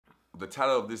the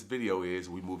title of this video is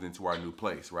we moved into our new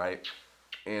place, right?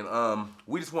 And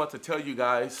we just want to tell you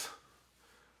guys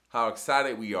how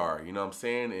excited we are, you know what I'm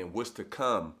saying, and what's to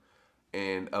come,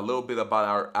 and a little bit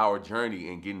about our journey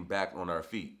and getting back on our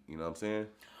feet, you know what I'm saying?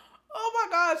 Oh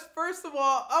my gosh, first of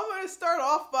all, I'm going to start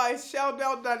off by shouting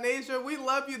out Donasia. We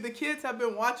love you. The kids have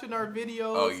been watching our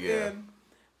videos. Oh, yeah. And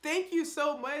thank you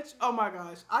so much. Oh my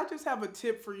gosh, I just have a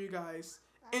tip for you guys.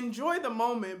 Enjoy the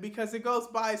moment because it goes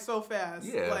by so fast.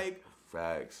 Yeah,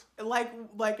 facts. Like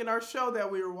in our show that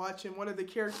we were watching, one of the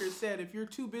characters said, if you're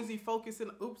too busy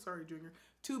focusing... Oops, sorry, Junior.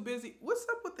 Too busy... What's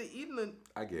up with the eating?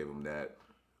 I gave him that.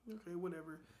 Okay,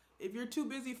 whatever. If you're too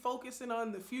busy focusing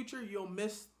on the future, you'll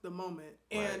miss the moment.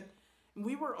 Right. And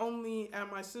we were only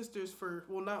at my sister's for,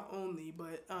 well, not only,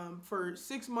 but for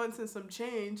 6 months and some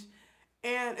change.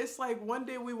 And it's like one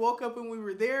day we woke up and we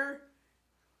were there.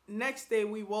 Next day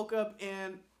we woke up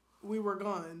and we were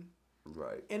gone.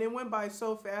 Right. And it went by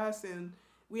so fast, and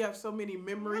we have so many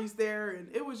memories there.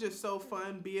 And it was just so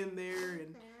fun being there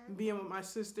and being with my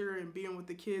sister and being with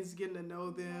the kids, getting to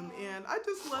know them. And I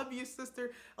just love you,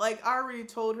 sister. Like, I already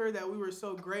told her that we were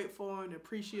so grateful and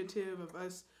appreciative of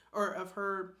us, or of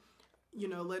her, you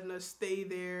know, letting us stay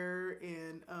there,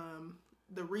 and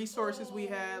the resources we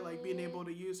had, like being able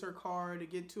to use her car to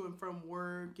get to and from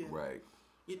work, and right.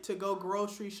 to go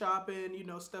grocery shopping, you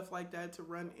know, stuff like that, to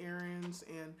run errands.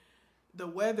 And the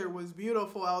weather was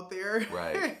beautiful out there.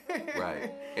 Right,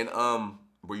 right. And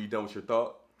were you done with your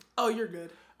thought? Oh, you're good.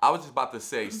 I was just about to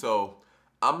say, so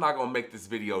I'm not going to make this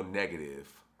video negative,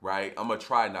 right? I'm going to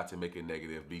try not to make it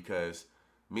negative because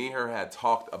me and her had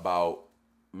talked about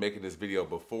making this video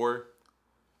before,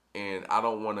 and I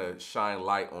don't want to shine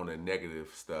light on the negative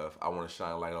stuff. I want to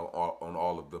shine light on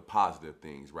all of the positive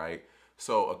things, right?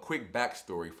 So a quick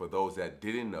backstory for those that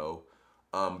didn't know,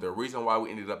 the reason why we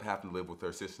ended up having to live with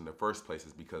her sister in the first place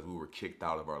is because we were kicked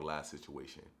out of our last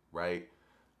situation, right?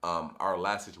 Our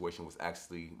last situation was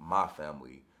actually my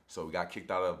family. So we got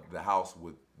kicked out of the house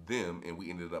with them, and we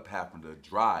ended up having to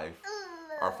drive,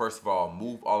 or first of all,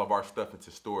 move all of our stuff into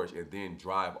storage and then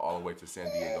drive all the way to San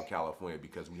Diego, California,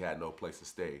 because we had no place to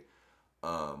stay.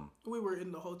 We were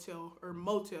in the hotel or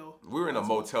motel. We were in a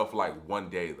motel for like 1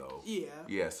 day though. Yeah.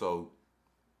 Yeah, so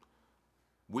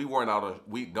we weren't out of,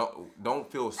 we don't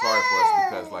feel sorry for us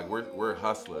because like we're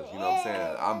hustlers, you know what I'm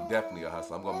saying? I'm definitely a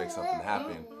hustler. I'm gonna make something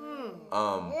happen.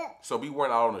 So we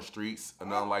weren't out on the streets or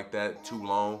nothing like that too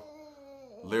long.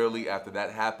 Literally after that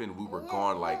happened, we were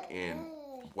gone like in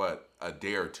what, a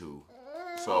day or two.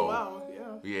 So Oh, wow,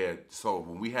 yeah. yeah, so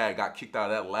when we got kicked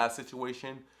out of that last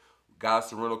situation, got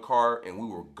us a rental car, and we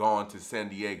were gone to San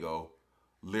Diego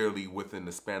literally within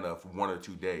the span of 1 or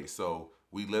 2 days. So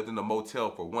we lived in a motel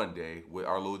for 1 day with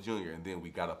our little Junior, and then we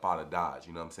got up out of Dodge,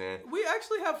 you know what I'm saying? We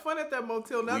actually have fun at that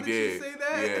motel. Now We that did. you say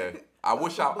that. Yeah. I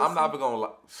wish I'm not even gonna lie.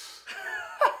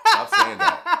 I'm saying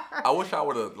that. I wish I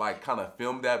would have like kind of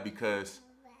filmed that, because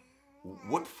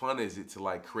what fun is it to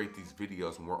like create these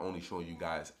videos when we're only showing you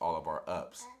guys all of our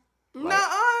ups? Like,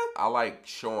 Nuh-uh. I like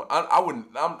showing. I wouldn't.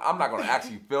 I'm not gonna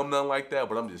actually film nothing like that.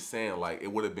 But I'm just saying, like,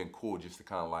 it would have been cool just to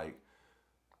kind of like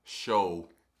show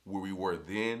where we were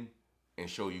then and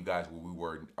show you guys where we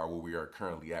were or where we are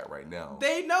currently at right now.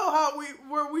 They know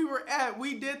where we were at.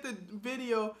 We did the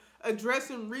video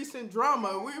addressing recent drama.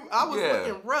 I was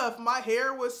looking rough. My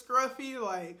hair was scruffy.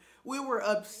 Like, we were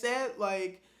upset.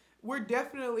 Like, we're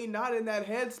definitely not in that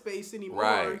headspace anymore.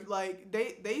 Right. Like,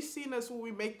 they seen us when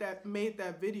we made that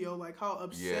video, like how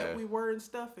upset we were and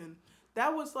stuff. And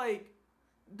that was like,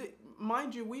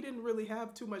 mind you, we didn't really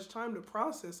have too much time to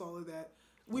process all of that.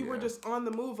 We were just on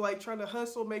the move, like trying to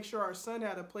hustle, make sure our son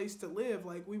had a place to live.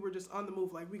 Like, we were just on the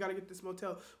move. Like, we got to get this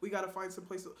motel. We got to find some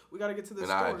place. We got to get to this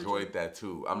storage. And I enjoyed that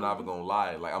too. I'm not even gonna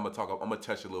lie. Like, I'm gonna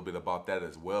touch a little bit about that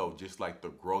as well. Just like the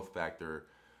growth factor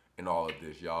in all of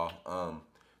this, y'all.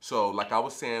 So like I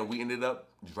was saying, we ended up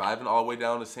driving all the way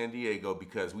down to San Diego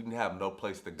because we didn't have no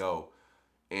place to go.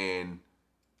 And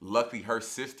luckily her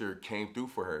sister came through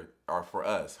for her, or for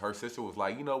us. Her sister was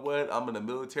like, you know what? I'm in the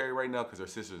military right now, because her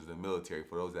sister's in the military.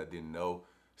 For those that didn't know,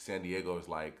 San Diego is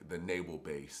like the naval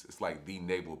base. It's like the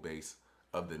naval base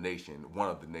of the nation. One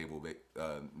of the naval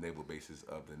bases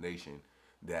of the nation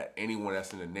that anyone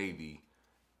that's in the Navy,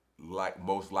 like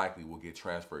most likely will get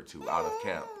transferred to out of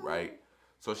camp, right?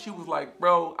 So she was like,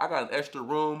 bro, I got an extra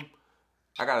room.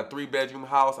 I got a 3-bedroom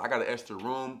house. I got an extra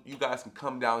room. You guys can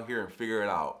come down here and figure it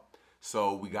out.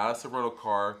 So we got us a rental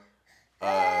car.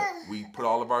 We put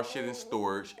all of our shit in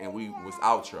storage, and we was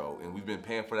outro. And we've been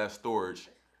paying for that storage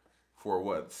for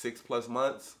what, 6+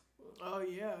 months? Oh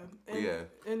yeah.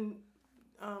 And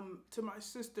to my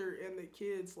sister and the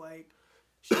kids, like,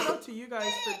 shout out to you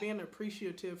guys for being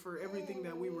appreciative for everything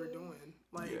that we were doing.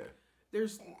 Like, Yeah.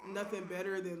 there's nothing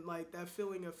better than like that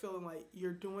feeling of feeling like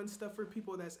you're doing stuff for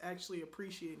people that's actually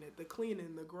appreciating it. The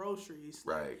cleaning, the groceries,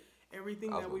 like, Right.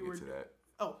 everything I was that gonna we were. get to that.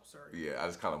 Oh, sorry. Yeah, I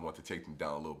just kind of want to take them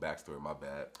down a little backstory. My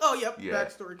bad. Oh, yep. Yeah.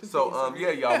 Backstory. Continue, So sorry.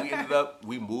 yeah, y'all,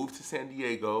 we moved to San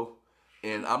Diego,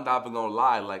 and I'm not even gonna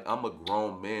lie, like I'm a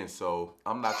grown man, so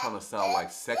I'm not trying to sound like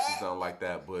sexist or like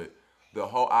that, but the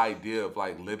whole idea of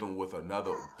like living with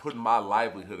another, putting my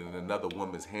livelihood in another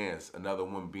woman's hands, another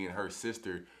woman being her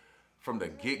sister, from the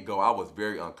get go, I was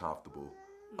very uncomfortable.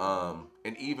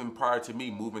 And even prior to me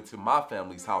moving to my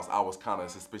family's house, I was kind of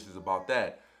suspicious about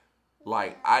that.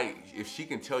 Like if she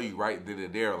can tell you right then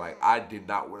and there, like I did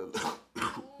not want to.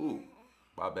 Ooh,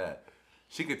 my bad.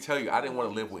 She could tell you I didn't want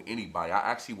to live with anybody.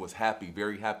 I actually was happy,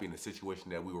 very happy in the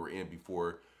situation that we were in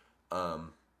before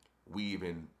we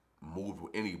even moved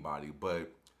with anybody.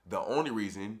 But the only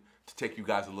reason, to take you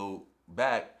guys a little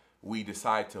back, we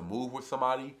decided to move with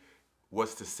somebody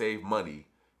was to save money.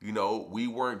 You know, we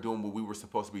weren't doing what we were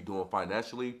supposed to be doing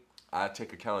financially. I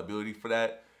take accountability for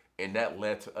that. And that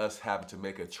led to us having to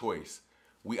make a choice.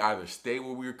 We either stay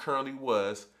where we currently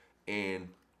was and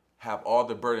have all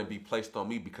the burden be placed on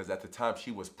me, because at the time she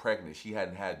was pregnant. She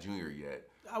hadn't had Junior yet.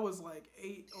 I was like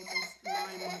 8, almost 9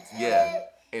 months. Yeah.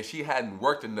 And she hadn't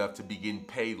worked enough to be getting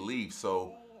paid leave.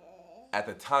 So at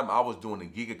the time I was doing the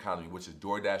gig economy, which is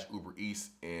DoorDash, Uber Eats,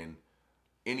 and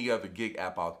any other gig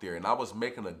app out there. And I was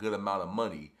making a good amount of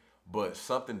money. But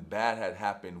something bad had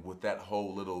happened with that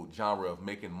whole little genre of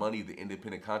making money, the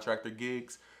independent contractor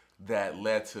gigs, that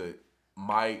led to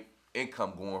my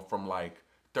income going from like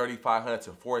 $3,500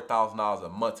 to $4,000 a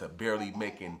month to barely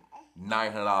making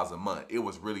 $900 a month. It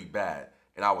was really bad,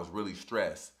 and I was really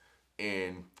stressed.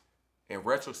 And in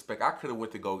retrospect, I could have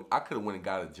went and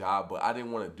got a job, but I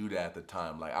didn't want to do that at the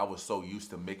time. Like I was so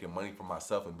used to making money for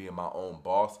myself and being my own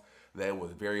boss that it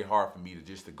was very hard for me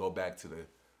to go back to the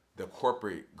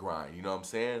corporate grind, you know what I'm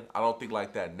saying? I don't think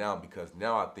like that now, because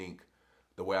now I think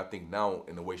the way I think now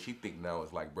and the way she think now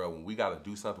is like, bro, when we gotta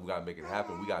do something, we gotta make it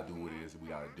happen. We gotta do what it is that we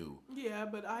gotta do. Yeah,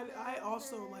 but I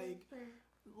also like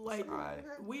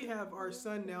we have our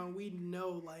son now, and we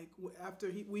know like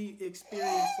after we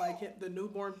experienced like the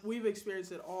newborn, we've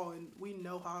experienced it all, and we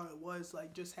know how it was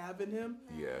like just having him.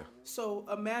 Yeah. So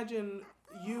imagine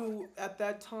you at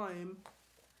that time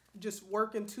just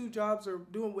working 2 jobs or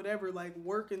doing whatever, like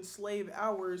working slave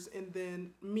hours, and then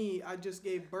me, I just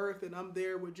gave birth and I'm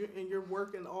there with you, and you're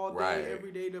working all day, Right.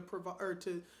 every day to provide, or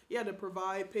to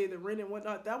provide, pay the rent and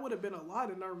whatnot. That would have been a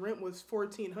lot, and our rent was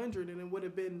 $1,400, and it would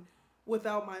have been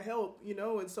without my help, you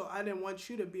know. And so I didn't want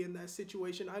you to be in that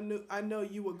situation. I know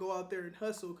you would go out there and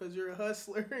hustle because you're a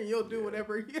hustler and you'll do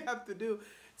whatever you have to do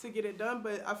to get it done.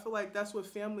 But I feel like that's what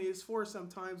family is for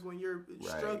sometimes, when you're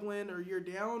struggling or you're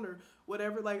down or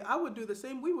whatever. Like I would do the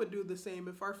same. We would do the same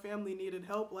if our family needed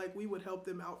help. Like we would help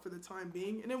them out for the time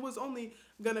being, and it was only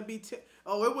gonna be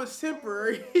it was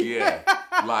temporary. Yeah.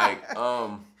 Like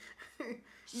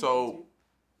so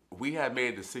we had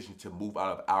made a decision to move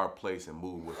out of our place and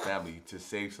move with family to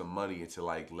save some money and to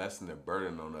like lessen the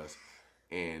burden on us.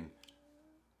 And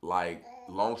like,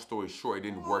 long story short, it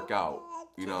didn't work out.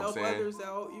 You know what I'm saying? Help others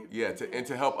out. Yeah,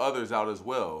 to help others out as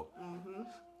well. Mm-hmm.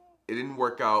 It didn't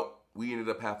work out. We ended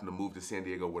up having to move to San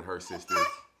Diego with her sister,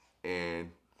 and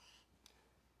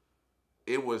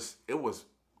it was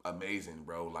amazing,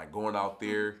 bro. Like going out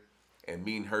there and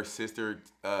meeting her sister.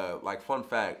 Like, fun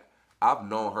fact, I've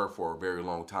known her for a very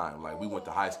long time. Like we went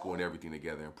to high school and everything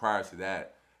together, and prior to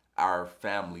that, our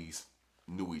families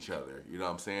knew each other. You know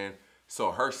what I'm saying?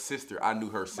 So her sister, I knew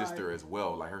her sister as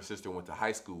well. Like her sister went to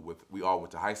high school we all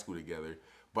went to high school together.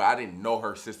 But I didn't know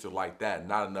her sister like that,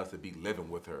 not enough to be living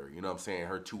with her. You know what I'm saying?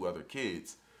 Her 2 other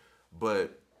kids.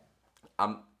 But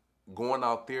I'm going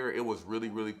out there, it was really,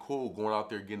 really cool going out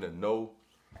there, getting to know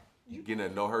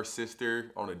her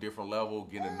sister on a different level,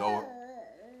 getting to know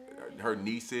her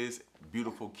nieces,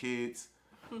 beautiful kids.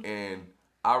 And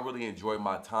I really enjoyed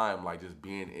my time, like just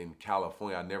being in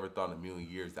California. I never thought in a million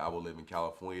years that I would live in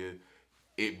California.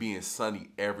 It being sunny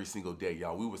every single day,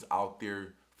 y'all. We was out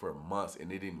there for months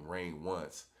and it didn't rain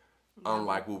once.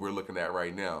 Unlike what we're looking at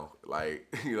right now. Like,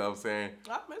 you know what I'm saying?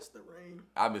 I miss the rain.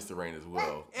 I miss the rain as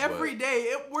well. Every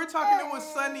day. We're talking it was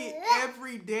sunny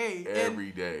every day.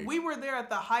 Every day. We were there at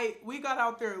the height. We got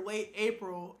out there late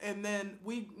April, and then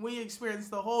we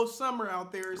experienced the whole summer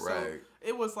out there. So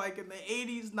it was like in the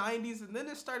 80s, 90s, and then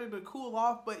it started to cool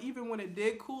off. But even when it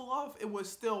did cool off, it was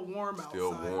still warm outside.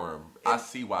 Still warm. I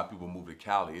see why people move to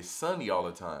Cali. It's sunny all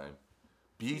the time.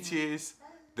 Beaches,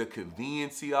 the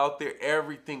conveniency out there,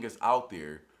 everything is out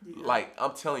there. Yeah. Like,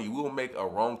 I'm telling you, we'll make a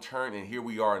wrong turn and here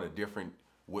we are in a different,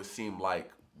 what seemed like,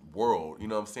 world. You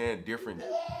know what I'm saying? Different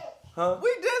Huh?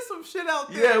 We did some shit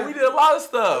out there. Yeah, we did a lot of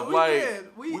stuff. We like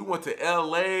did. We went to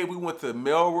LA, we went to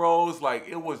Melrose. Like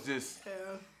it was just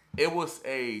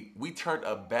we turned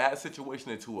a bad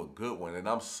situation into a good one. And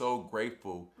I'm so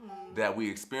grateful that we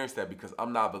experienced that, because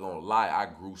I'm not even gonna lie, I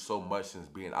grew so much since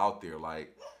being out there.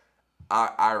 Like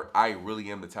I really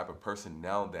am the type of person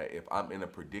now that if I'm in a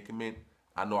predicament,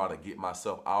 I know how to get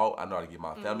myself out. I know how to get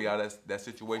my family out of that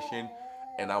situation.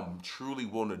 And I'm truly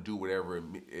willing to do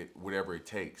whatever it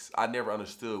takes. I never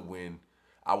understood when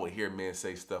I would hear men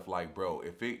say stuff like, bro,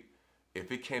 if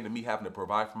it came to me having to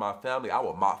provide for my family, I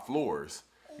would mop floors.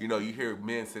 You know, you hear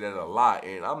men say that a lot,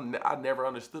 and I never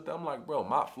understood that. I'm like, bro,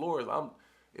 mop floors.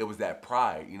 It was that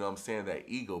pride, you know what I'm saying, that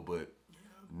ego. But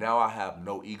now I have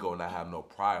no ego and I have no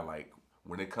pride. Like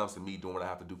when it comes to me doing what I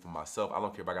have to do for myself, I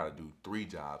don't care if I got to do 3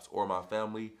 jobs or my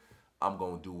family. I'm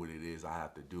gonna do what it is I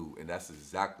have to do, and that's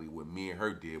exactly what me and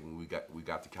her did when we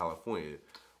got to California.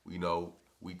 You know,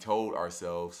 we told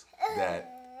ourselves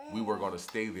that we were gonna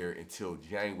stay there until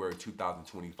January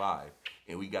 2025,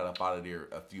 and we got up out of there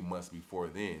a few months before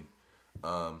then.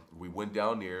 We went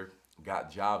down there,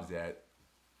 got jobs that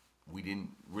we didn't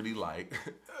really like.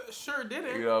 Sure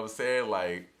didn't. You know what I'm saying?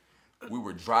 Like we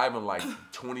were driving like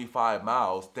 25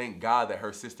 miles. Thank God that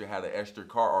her sister had an extra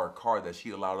car, or a car that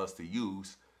she allowed us to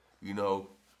use. You know,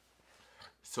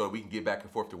 so we can get back and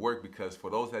forth to work, because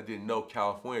for those that didn't know,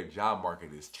 California job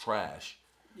market is trash.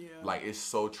 Yeah. Like it's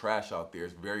so trash out there.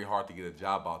 It's very hard to get a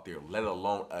job out there, let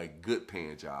alone a good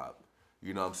paying job.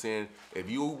 You know what I'm saying? If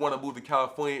you want to move to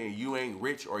California and you ain't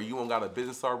rich or you don't got a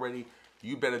business already,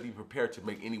 you better be prepared to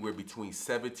make anywhere between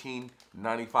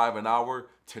 $17.95 an hour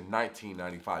to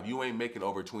 $19.95. You ain't making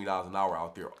over $20 an hour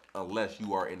out there unless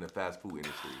you are in the fast food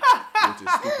industry, which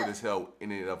is stupid as hell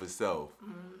in and of itself.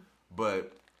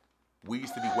 But we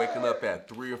used to be waking up at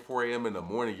 3 or 4 a.m. in the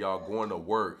morning, y'all, going to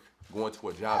work, going to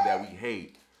a job that we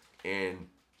hate, and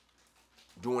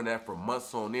doing that for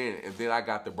months on end. And then I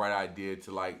got the bright idea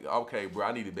to like, okay, bro,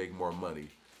 I need to make more money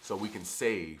so we can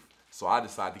save. So I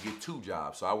decided to get 2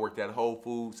 jobs. So I worked at Whole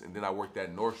Foods, and then I worked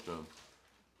at Nordstrom.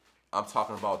 I'm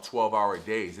talking about 12-hour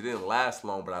days. It didn't last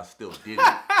long, but I still did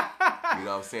it. You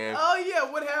know what I'm saying? Oh, yeah.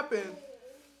 What happened?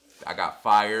 I got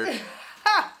fired.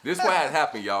 This is what had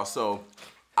happened, y'all. So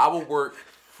I would work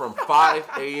from 5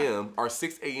 a.m. or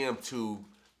 6 a.m. to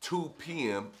 2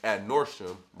 p.m. at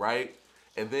Nordstrom, right?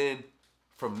 And then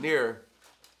from there,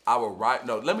 I would ride.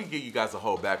 No, let me give you guys a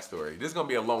whole backstory. This is going to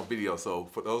be a long video, so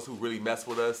for those who really mess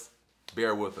with us,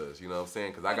 bear with us, you know what I'm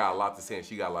saying? Because I got a lot to say and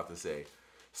she got a lot to say.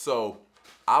 So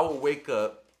I would wake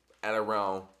up at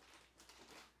around,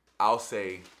 I'll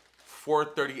say,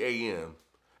 4:30 a.m.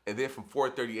 And then from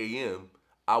 4:30 a.m.,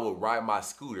 I would ride my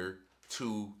scooter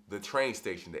to the train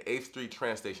station, the 8th Street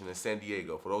train station in San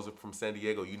Diego. For those from San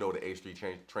Diego, you know what the 8th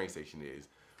Street train station is,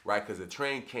 right? Because the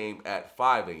train came at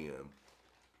 5 a.m.,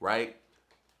 right?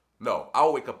 No,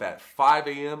 I'll wake up at 5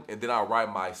 a.m. and then I'll ride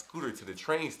my scooter to the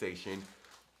train station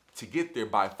to get there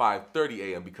by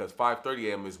 5:30 a.m. because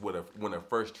 5:30 a.m. is when the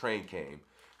first train came.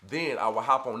 Then I will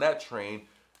hop on that train,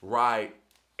 ride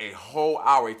a whole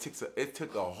hour. It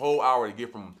took a whole hour to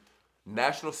get from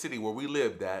National City, where we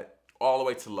lived at, all the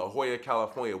way to La Jolla,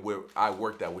 California, where I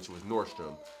worked at, which was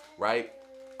Nordstrom, right?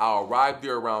 I'll arrive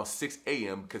there around 6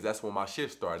 a.m. because that's when my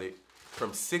shift started.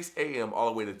 From 6 a.m. all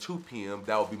the way to 2 p.m.,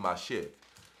 that would be my shift.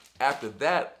 After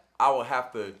that, I will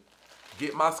have to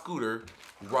get my scooter,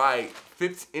 ride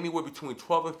anywhere between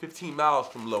 12 and 15 miles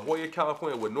from La Jolla,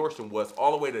 California, where Nordstrom was,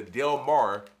 all the way to Del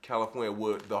Mar, California,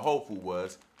 where the Whole Food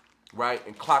was, right?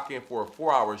 And clock in for a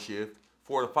 4-hour shift,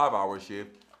 4 to 5 hour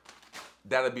shift.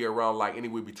 That'll be around like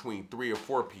anywhere between 3 or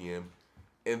 4 p.m.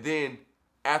 And then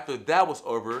after that was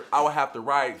over, I would have to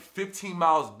ride 15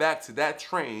 miles back to that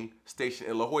train station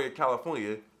in La Jolla,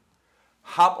 California,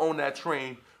 hop on that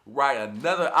train, ride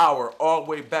another hour all the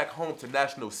way back home to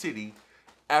National City.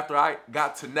 After I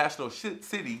got to National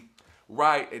City,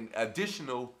 ride an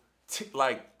additional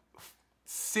like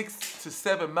 6 to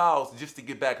 7 miles just to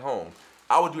get back home.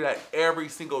 I would do that every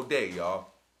single day, y'all.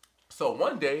 So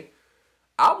one day,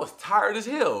 I was tired as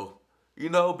hell, you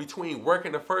know, between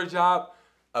working the first job,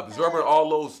 absorbing all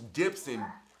those dips and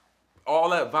all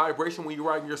that vibration when you're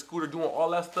riding your scooter, doing all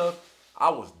that stuff.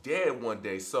 I was dead one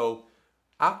day. So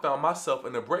I found myself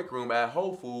in the break room at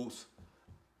Whole Foods.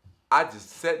 I just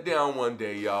sat down one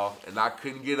day, y'all, and I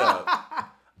couldn't get up.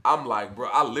 I'm like, bro,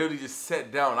 I literally just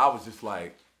sat down. I was just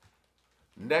like,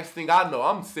 next thing I know,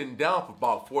 I'm sitting down for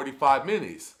about 45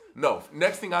 minutes. No,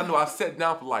 next thing I know, I sat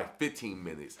down for like 15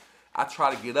 minutes. I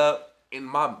try to get up, and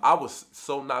I was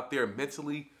so not there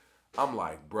mentally. I'm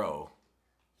like, bro.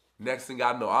 Next thing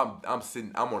I know,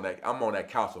 I'm on that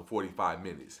couch for 45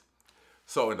 minutes.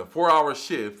 So in the 4-hour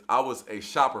shift, I was a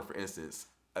shopper, for instance,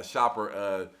 a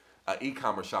shopper, an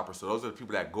e-commerce shopper. So those are the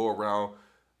people that go around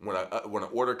when an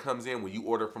order comes in, when you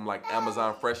order from like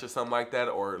Amazon Fresh or something like that,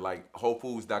 or like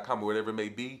WholeFoods.com or whatever it may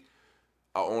be,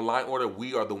 an online order.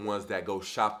 We are the ones that go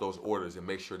shop those orders and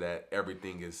make sure that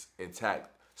everything is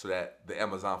intact, so that the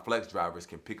Amazon Flex drivers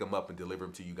can pick them up and deliver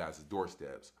them to you guys'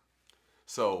 doorsteps.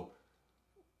 So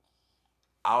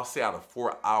I'll say out of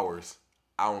 4 hours,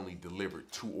 I only delivered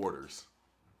 2 orders.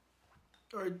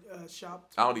 Or shop.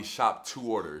 I only shopped 2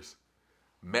 orders.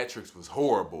 Metrics was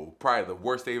horrible. Probably the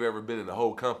worst they've ever been in the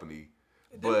whole company.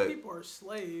 But people are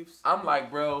slaves. I'm like,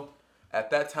 bro, at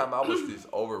that time I was just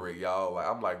over it, y'all. Like,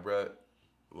 I'm like, bro,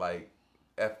 like,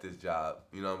 F this job.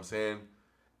 You know what I'm saying?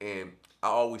 And I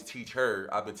always teach her,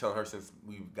 I've been telling her since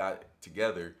we got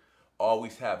together,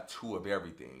 always have 2 of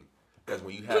everything. Because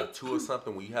when you have 2 of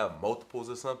something, when you have multiples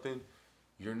of something,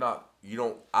 you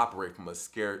don't operate from a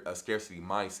scarcity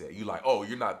mindset. You like, oh,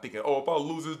 you're not thinking, oh, if I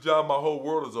lose this job, my whole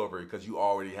world is over, because you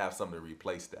already have something to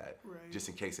replace that, right, just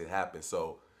in case it happens.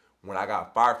 So when I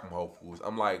got fired from Whole Foods,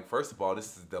 I'm like, first of all,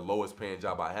 this is the lowest paying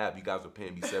job I have. You guys are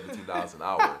paying me $17 an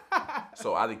hour.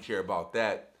 So I didn't care about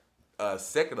that.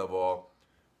 Second of all,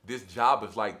 this job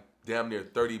is like damn near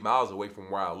 30 miles away from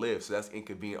where I live. So that's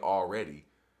inconvenient already.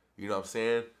 You know what I'm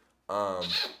saying?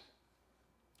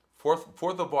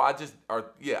 Fourth of all, I just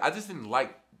didn't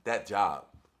like that job.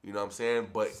 You know what I'm saying?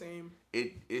 But same.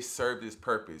 It served its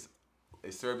purpose.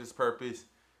 It served its purpose,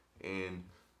 and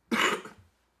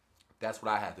that's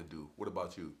what I had to do. What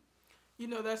about you? You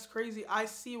know, that's crazy. I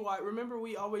see why. Remember,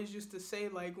 we always used to say,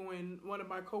 like, when one of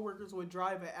my coworkers would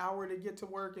drive an hour to get to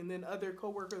work, and then other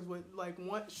coworkers would, like,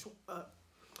 one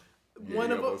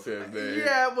of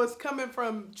them was coming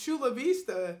from Chula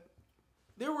Vista.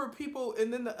 There were people,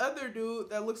 and then the other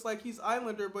dude that looks like he's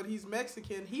Islander, but he's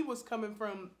Mexican. He was coming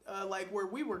from, like, where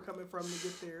we were coming from to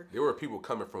get there. There were people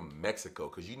coming from Mexico,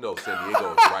 because you know San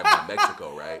Diego is right by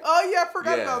Mexico, right? Oh, yeah, I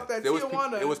forgot about that.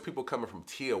 Tijuana. There was people coming from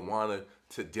Tijuana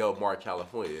to Del Mar,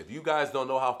 California. If you guys don't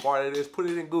know how far that is, put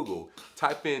it in Google.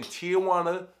 Type in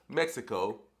Tijuana,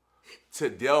 Mexico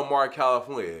to Del Mar,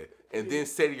 California, and then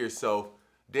say to yourself,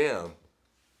 damn,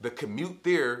 the commute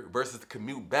there versus the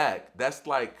commute back, that's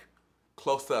like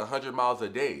close to 100 miles a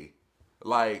day.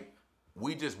 Like,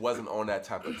 we just wasn't on that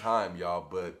type of time, y'all.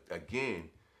 But again,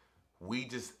 we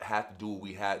just had to do what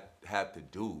we had to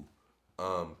do.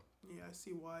 Yeah, I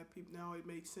see why people now. It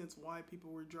makes sense why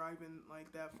people were driving like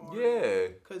that far. Yeah,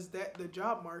 because the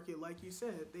job market, like you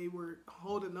said, they were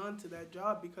holding on to that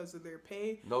job because of their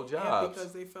pay. No jobs. And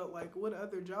because they felt like, what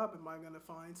other job am I gonna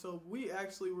find? So we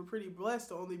actually were pretty blessed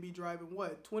to only be driving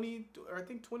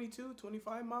 22,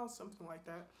 25 miles, something like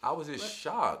that. I was just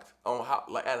shocked on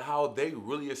how they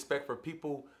really expect for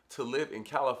people to live in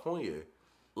California,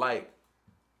 like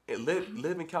live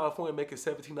in California making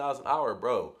 $17 an hour,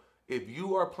 bro. If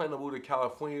you are planning to move to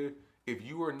California, if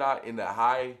you are not in a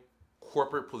high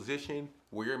corporate position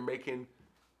where you're making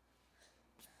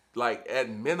like at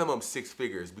minimum 6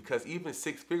 figures, because even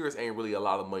 6 figures ain't really a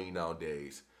lot of money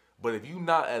nowadays. But if you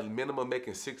not at minimum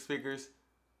making 6 figures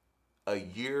a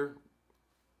year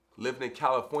living in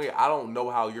California, I don't know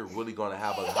how you're really gonna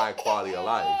have a high quality of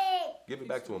life. Give it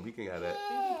back to him. He can have that.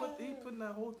 He putting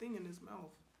that whole thing in his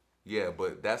mouth. Yeah,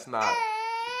 but that's not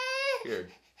here.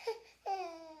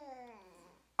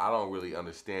 I don't really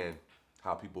understand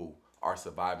how people are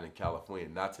surviving in California.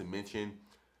 Not to mention,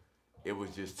 it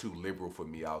was just too liberal for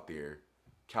me out there.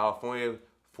 California,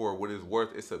 for what it's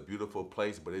worth, it's a beautiful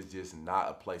place, but it's just not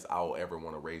a place I will ever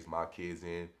want to raise my kids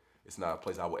in. It's not a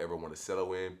place I will ever want to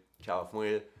settle in.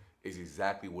 California is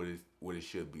exactly what it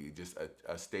should be. Just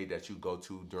a state that you go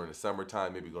to during the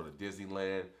summertime. Maybe go to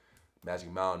Disneyland,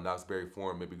 Magic Mountain, Knott's Berry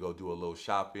Farm. Maybe go do a little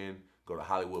shopping. Go to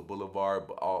Hollywood Boulevard.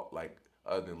 But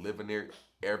other than living there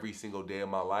every single day of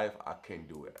my life, I can't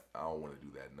do it. I don't want to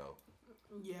do that. No.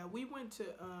 Yeah, we went to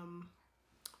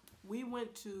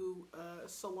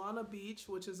Solana Beach,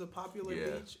 which is a popular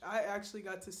beach. I actually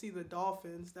got to see the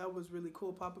dolphins. That was really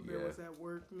cool. Papa Bear was at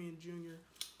work. Me and Junior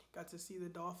got to see the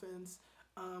dolphins.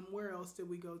 Where else did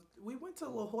we go? We went to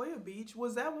La Jolla Beach.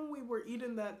 Was that when we were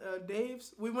eating that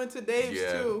Dave's? We went to Dave's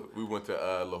too. We went to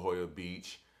La Jolla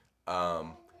Beach.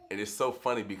 And it's so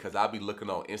funny because I'll be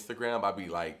looking on Instagram. I'll be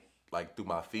like through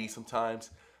my feed sometimes.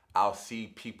 I'll see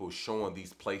people showing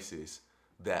these places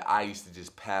that I used to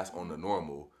just pass on the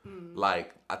normal.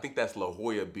 Like, I think that's La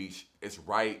Jolla Beach. It's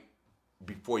right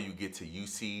before you get to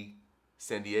UC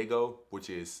San Diego, which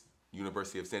is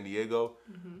University of San Diego.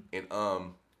 And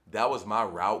that was my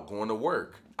route going to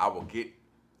work. I will get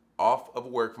off of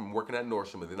work from working at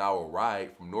Nordstrom, and then I will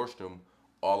ride from Nordstrom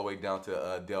all the way down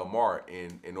to Del Mar.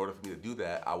 And in order for me to do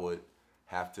that, I would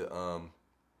have to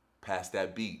pass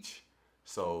that beach.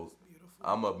 So Beautiful.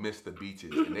 I'm gonna miss the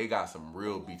beaches, and they got some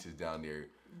real beaches down there.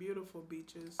 Beautiful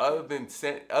beaches.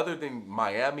 Other than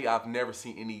Miami, I've never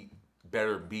seen any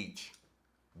better beach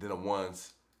than the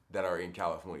ones that are in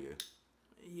California.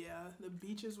 Yeah, the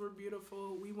beaches were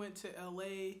beautiful. We went to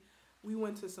LA. We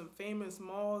went to some famous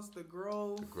malls, the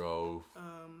Grove. The Grove,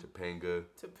 Topanga.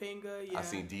 Topanga, yeah. I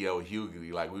seen D.L.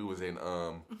 Hughley. Like we was in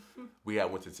we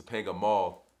had went to Topanga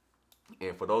Mall,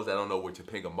 and for those that don't know where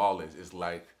Topanga Mall is, it's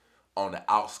like on the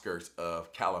outskirts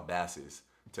of Calabasas.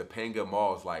 Topanga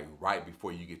Mall is like right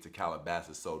before you get to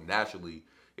Calabasas. So naturally,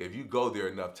 if you go there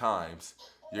enough times,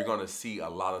 you're gonna see a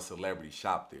lot of celebrities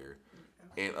shop there.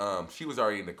 And she was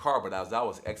already in the car, but as I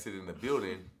was exiting the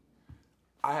building,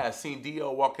 I had seen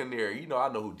D.L. walk in there. You know,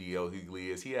 I know who D.L. Hughley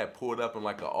is. He had pulled up in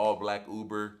like an all-black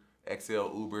Uber, XL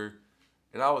Uber.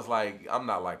 And I was like, I'm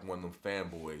not like one of them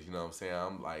fanboys, you know what I'm saying?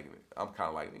 I'm kind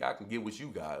of like, I can get what you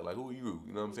got. Like, who are you?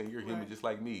 You know what I'm saying? You're human just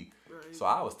like me. Right. So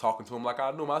I was talking to him like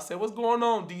I knew him. I said, what's going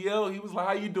on, DL? He was like,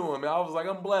 how you doing, man? I was like,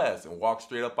 I'm blessed. And walked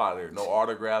straight up out of there. No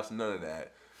autographs, none of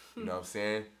that. You know what I'm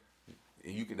saying?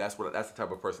 And you can. That's the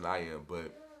type of person I am.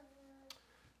 But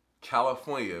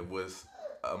California was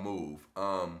a move. What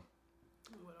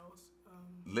else?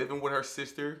 Living with her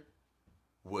sister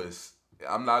was,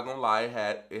 I'm not gonna lie,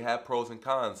 it had pros and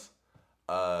cons.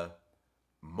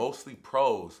 Mostly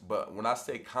pros, but when I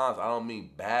say cons, I don't mean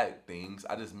bad things.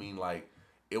 I just mean like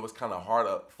it was kind of hard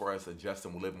up for us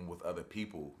adjusting living with other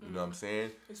people. You know what I'm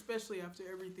saying? Especially after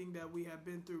everything that we have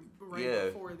been through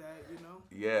before that, you know?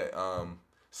 Yeah.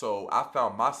 So I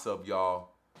found myself,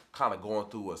 y'all, kind of going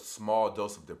through a small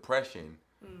dose of depression.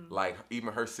 Like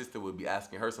even her sister would be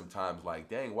asking her sometimes, like,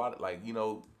 dang, why, like, you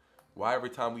know, why every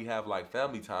time we have like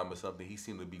family time or something, he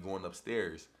seemed to be going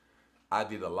upstairs. I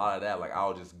did a lot of that. Like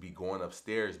I'll just be going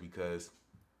upstairs because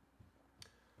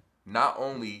not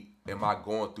only am I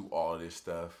going through all of this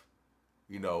stuff,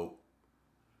 you know,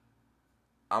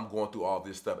 I'm going through all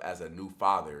this stuff as a new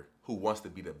father who wants to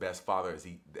be the best father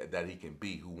that he can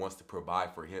be, who wants to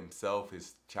provide for himself,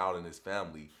 his child, and his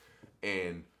family.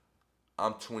 And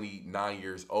I'm 29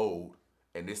 years old,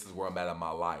 and this is where I'm at in my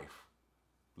life.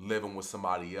 Living with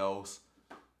somebody else.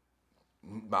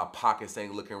 My pockets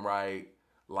ain't looking right.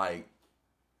 Like,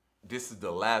 this is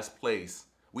the last place.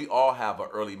 We all have an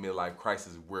early midlife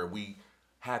crisis where we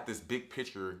had this big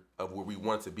picture of where we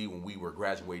wanted to be when we were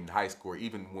graduating high school, or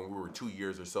even when we were 2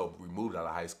 years or so removed out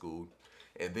of high school.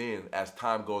 And then as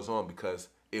time goes on, because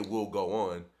it will go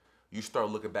on, you start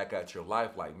looking back at your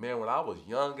life like, man, when I was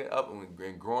young and up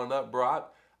and growing up, bro,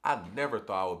 I never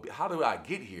thought I would be. How did I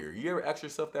get here? You ever ask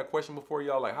yourself that question before,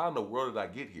 y'all? Like, how in the world did I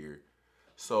get here?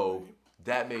 So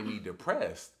that made me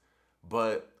depressed.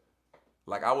 But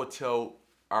like I would tell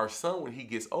our son when he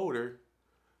gets older,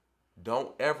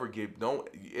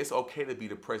 it's okay to be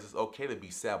depressed. It's okay to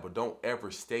be sad, but don't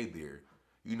ever stay there.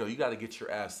 You know, you got to get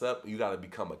your ass up. You got to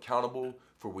become accountable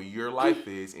for where your life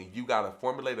is, and you got to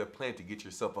formulate a plan to get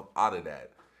yourself up out of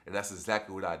that. And that's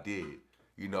exactly what I did.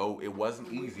 You know, it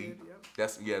wasn't easy. Did, yep.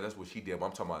 That's what she did. But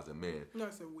I'm talking about as a man. No, I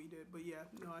said we did, but yeah,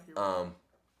 no, I hear you.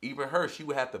 Even her, she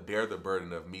would have to bear the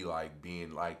burden of me like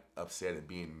being like upset and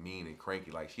being mean and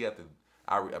cranky. Like she had to.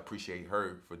 I appreciate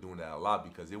her for doing that a lot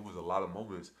because it was a lot of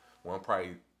moments when I'm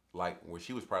probably like when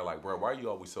she was probably like, bro, why are you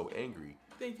always so angry?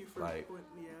 Thank you for like,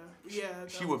 yeah.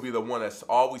 She would be the one that's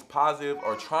always positive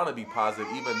or trying to be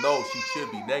positive, even though she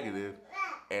should be negative.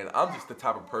 And I'm just the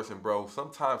type of person, bro.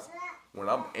 Sometimes when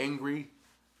I'm angry,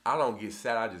 I don't get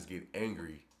sad. I just get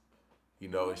angry. You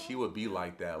know, and she would be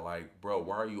like that, like, bro,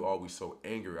 why are you always so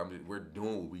angry? We're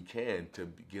doing what we can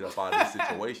to get up out of this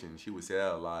situation. She would say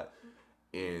that a lot.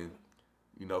 And,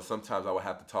 you know, sometimes I would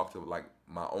have to talk to, like,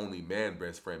 my only man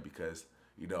best friend because,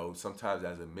 you know, sometimes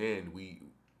as a man,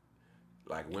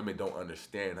 women don't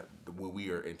understand what we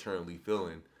are internally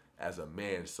feeling as a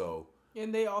man, so.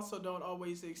 And they also don't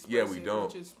always express it. Yeah, we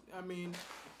don't.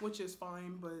 Which is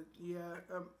fine, but yeah,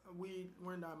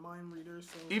 we're not mind readers.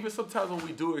 So. Even sometimes when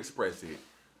we do express it,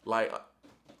 like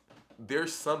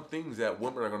there's some things that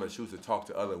women are gonna choose to talk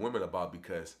to other women about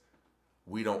because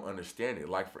we don't understand it.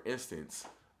 Like for instance,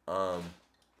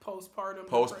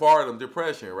 postpartum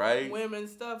depression, right? Women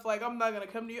stuff like I'm not gonna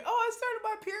come to you. Oh, I started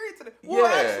my period today. Yeah. Well,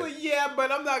 actually, yeah,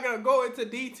 but I'm not gonna go into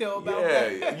detail about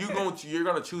that. Yeah, you're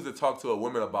gonna choose to talk to a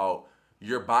woman about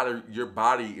your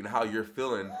body and how you're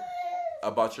feeling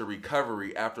about your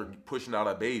recovery after pushing out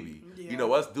a baby. Yeah. You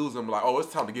know, us dudes gonna be like, oh,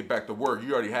 it's time to get back to work.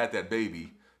 You already had that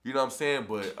baby. You know what I'm saying?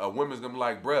 But a woman's gonna be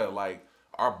like, bruh, like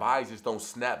our bodies just don't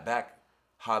snap back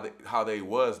how they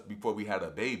was before we had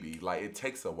a baby. Like it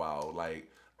takes a while.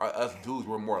 Like us dudes,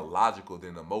 we're more logical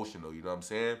than emotional. You know what I'm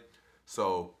saying?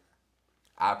 So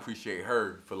I appreciate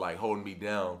her for like holding me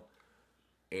down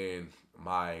in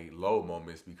my low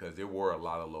moments, because there were a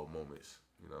lot of low moments.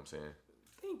 You know what I'm saying?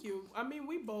 Thank you. I mean,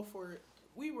 we both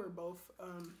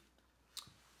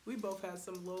had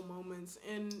some low moments,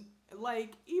 and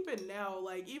like even now,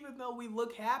 like even though we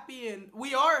look happy and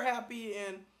we are happy,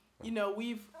 and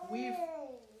we've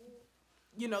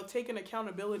taken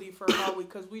accountability for how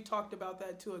because we talked about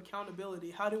that too,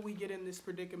 accountability. How did we get in this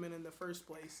predicament in the first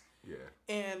place? Yeah.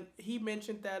 And he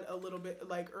mentioned that a little bit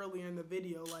like earlier in the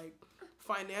video, like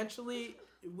financially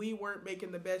we weren't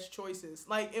making the best choices.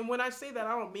 Like, and when I say that,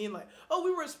 I don't mean like, oh,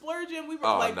 we were splurging. We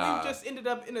were we just ended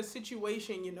up in a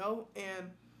situation,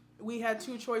 and we had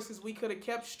two choices. We could have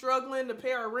kept struggling to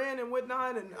pay our rent and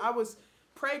whatnot. And I was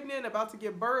pregnant, about to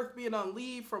give birth, being on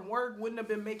leave from work, wouldn't have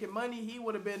been making money. He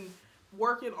would have been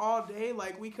working all day.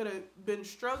 Like, we could have been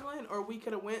struggling, or we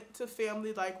could have went to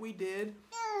family like we did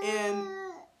and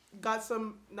got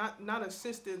some, not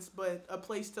assistance, but a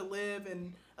place to live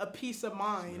and a peace of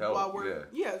mind while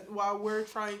we're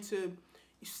trying to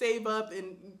save up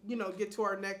and get to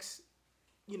our next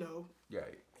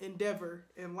endeavor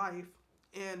in life.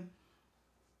 And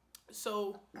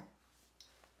so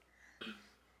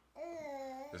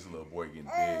this little boy getting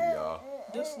big, y'all.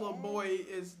 This little boy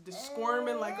is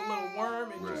squirming like a little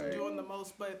worm and just doing the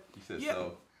most. But he said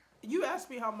so. You asked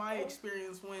me how my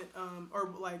experience went,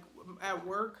 or like at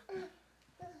work.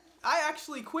 I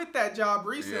actually quit that job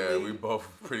recently. Yeah, we both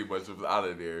pretty much was out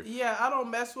of there. Yeah, I don't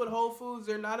mess with Whole Foods.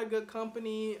 They're not a good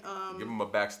company. Give them a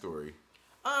backstory.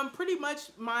 Pretty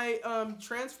much my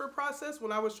transfer process,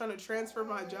 when I was trying to transfer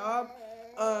my job,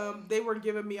 they were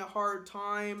giving me a hard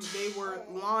time. They were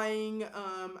lying.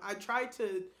 I tried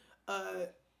to,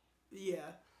 yeah.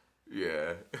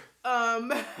 Yeah. You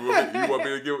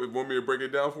want me to break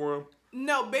it down for him?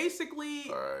 No, basically.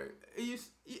 All right.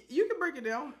 You can break it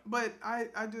down, but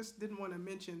I just didn't want to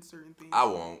mention certain things. I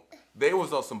won't. They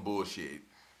was on some bullshit.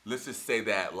 Let's just say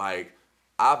that, like,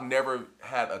 I've never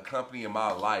had a company in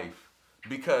my life,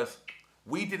 because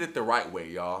we did it the right way,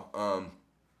 y'all.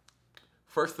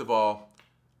 First of all,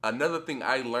 another thing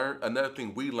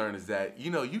we learned is that,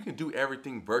 you can do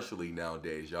everything virtually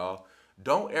nowadays, y'all.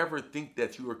 Don't ever think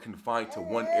that you are confined to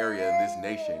one area in this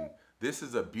nation. This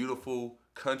is a beautiful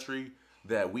country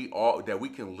that we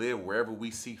can live wherever we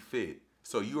see fit.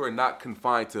 So you are not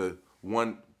confined to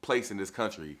one place in this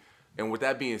country. And with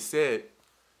that being said,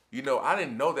 I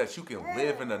didn't know that you can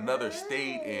live in another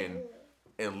state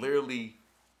and literally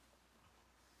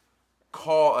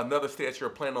call another state that you're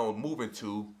planning on moving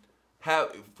to,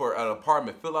 have for an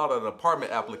apartment, fill out an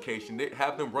apartment application,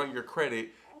 have them run your credit,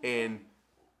 and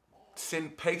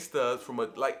send pay stubs from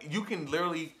you can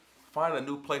literally find a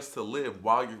new place to live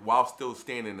while still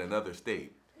staying in another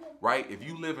state, right? If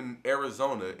you live in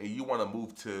Arizona and you want to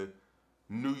move to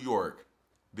New York,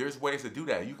 there's ways to do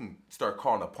that. You can start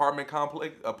calling apartment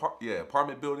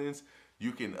buildings.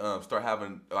 You can start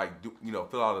having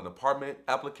fill out an apartment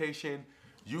application.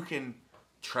 You can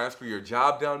transfer your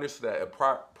job down there so that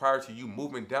prior to you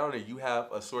moving down there, you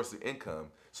have a source of income.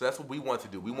 So that's what we want to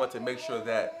do. We want to make sure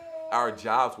that our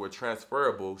jobs were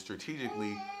transferable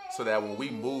strategically, so that when we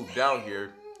move down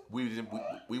here, we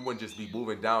wouldn't just be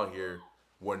moving down here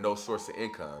with no source of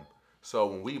income. So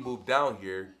when we move down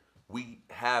here, we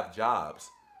have jobs,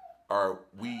 or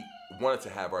we wanted to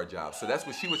have our jobs. So that's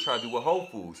what she was trying to do with Whole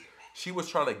Foods. She was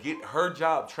trying to get her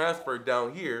job transferred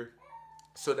down here,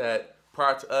 so that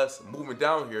prior to us moving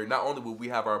down here, not only would we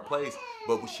have our place,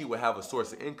 but she would have a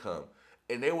source of income.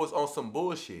 And they was on some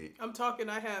bullshit. I'm talking,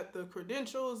 I had the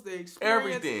credentials, the experience,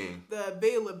 everything, the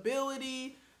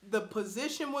availability, the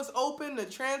position was open, the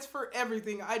transfer,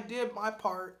 everything. I did my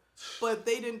part, but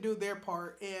they didn't do their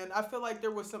part. And I feel like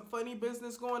there was some funny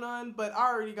business going on, but I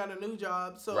already got a new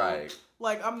job. So,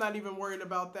 I'm not even worried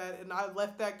about that. And I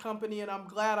left that company, and I'm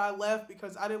glad I left,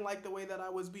 because I didn't like the way that I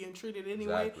was being treated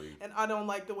anyway. Exactly. And I don't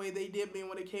like the way they did me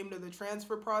when it came to the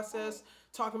transfer process.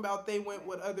 Talking about they went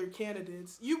with other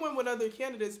candidates. You went with other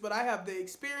candidates, but I have the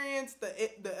experience,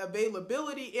 the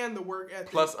availability, and the work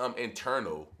ethic. Plus, I'm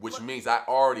internal, which means I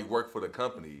already work for the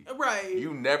company. Right.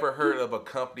 You never heard of a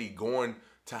company going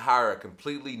to hire a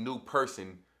completely new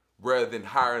person rather than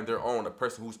hiring their own, a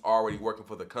person who's already working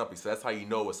for the company. So that's how you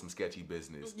know it's some sketchy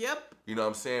business. Yep. You know what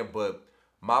I'm saying? But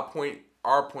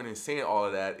our point in saying all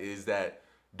of that is that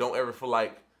don't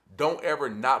ever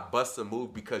not bust a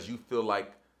move because you feel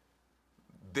like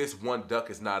this one duck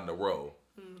is not in a row.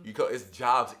 It's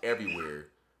jobs everywhere.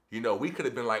 We could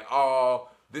have been like, oh,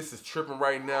 this is tripping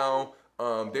right now.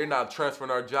 They're not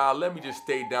transferring our job. Let me just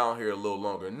stay down here a little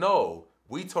longer. No,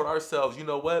 we told ourselves, you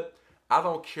know what? I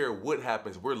don't care what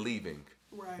happens. We're leaving.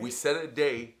 Right. We set a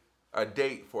day a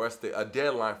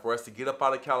deadline for us to get up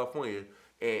out of California.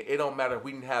 And it don't matter if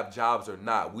we didn't have jobs or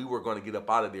not. We were going to get up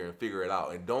out of there and figure it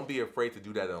out. And don't be afraid to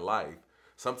do that in life.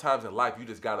 Sometimes in life, you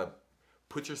just got to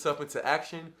put yourself into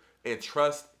action and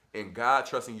trust in God,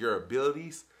 trust in your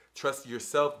abilities, trust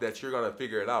yourself that you're going to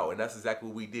figure it out. And that's exactly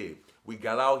what we did. We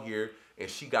got out here and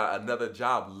she got another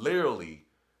job literally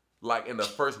like in the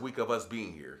first week of us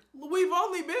being here. We've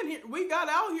only been here. We got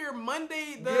out here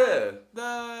Monday.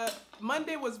 The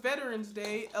Monday was Veterans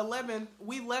Day, 11th.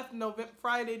 We left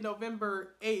Friday,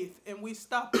 November 8th, and we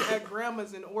stopped at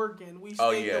Grandma's in Oregon. We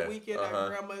stayed the weekend at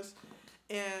Grandma's.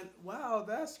 And wow,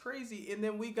 that's crazy. And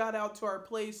then we got out to our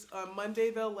place on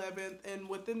Monday the 11th, and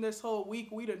within this whole week,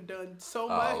 we done so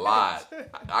much. A lot.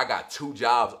 I got 2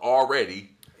 jobs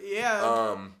already.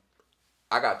 Yeah.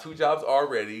 I got 2 jobs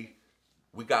already.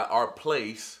 We got our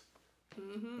place.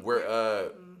 Mm-hmm.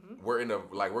 We're in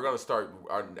we're gonna start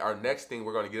our next thing.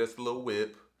 We're gonna get us a little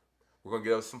whip. We're gonna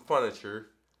get us some furniture.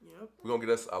 Yep. We're gonna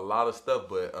get us a lot of stuff,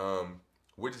 but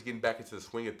we're just getting back into the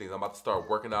swing of things. I'm about to start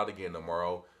working out again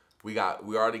tomorrow. We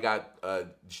already got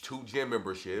 2 gym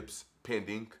memberships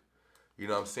pending. You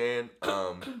know what I'm saying?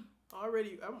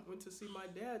 Already, I went to see my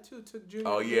dad too. Took Junior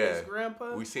to his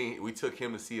grandpa. We took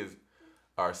him to see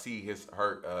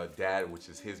her dad, which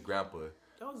is his grandpa.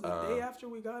 That was the day after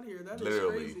we got here. That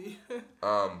literally, is crazy.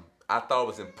 I thought it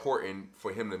was important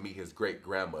for him to meet his great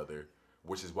grandmother,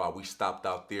 which is why we stopped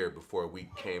out there before we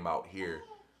came out here.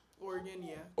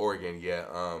 Oregon,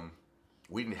 yeah.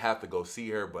 We didn't have to go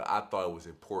see her, but I thought it was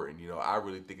important. You know, I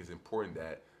really think it's important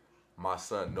that my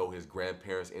son know his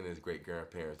grandparents and his great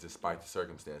grandparents, despite the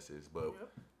circumstances. But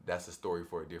that's a story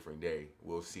for a different day.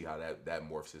 We'll see how that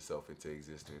morphs itself into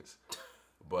existence.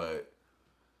 But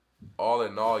all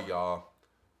in all, y'all,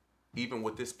 even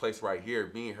with this place right here,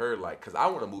 being her, because I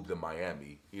want to move to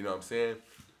Miami. You know what I'm saying?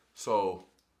 So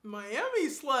Miami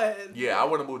sled. Yeah, I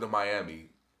want to move to Miami.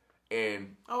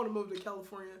 And I want to move to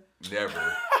California.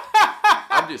 Never.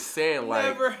 I'm just saying,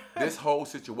 this whole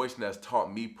situation has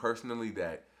taught me personally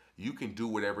that you can do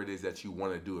whatever it is that you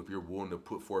want to do if you're willing to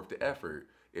put forth the effort.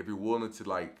 If you're willing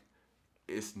to,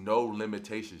 it's no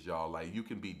limitations, y'all. Like, you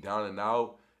can be down and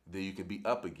out, then you can be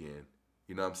up again.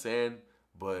 You know what I'm saying?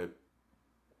 But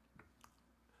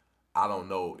I don't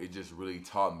know. It just really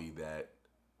taught me that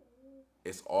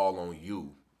it's all on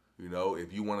you. You know,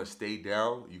 if you want to stay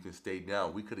down, you can stay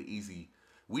down. We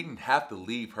didn't have to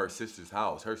leave her sister's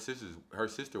house. Her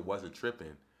sister wasn't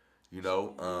tripping. You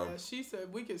know. Yeah, she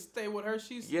said we could stay with her.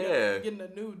 She's getting a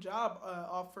new job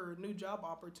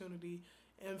opportunity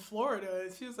in Florida.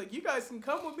 And she was like, "You guys can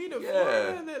come with me to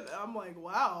Florida." And then I'm like,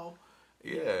 "Wow."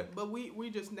 Yeah. But we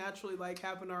just naturally like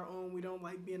having our own. We don't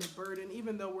like being a burden,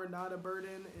 even though we're not a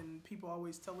burden. And people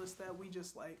always tell us that. We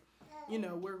just like, you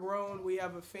know, we're grown. We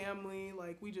have a family.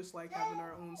 Like, we just like having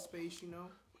our own space, you know.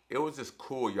 It was just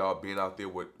cool, y'all, being out there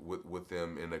with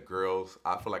them and the girls.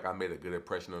 I feel like I made a good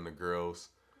impression on the girls.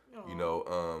 Aww. You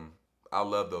know, I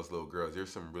love those little girls.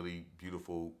 There's some really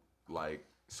beautiful,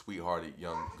 sweethearted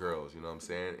young girls, you know what I'm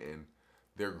saying? And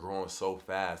they're growing so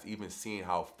fast. Even seeing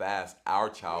how fast our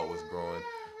child was growing,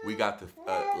 we got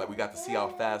to see how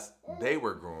fast they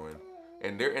were growing.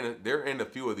 And they're in a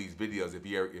few of these videos if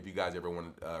you guys ever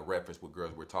want to reference what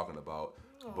girls we're talking about.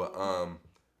 Aww.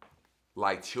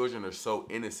 But children are so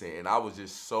innocent, and I was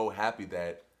just so happy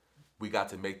that we got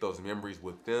to make those memories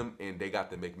with them, and they got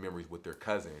to make memories with their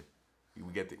cousin.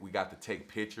 We got to take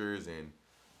pictures and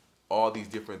all these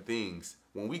different things.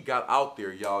 When we got out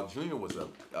there, y'all, Junior was a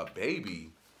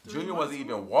baby. Junior wasn't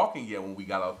even walking yet when we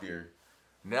got out there.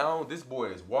 Now this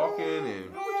boy is walking,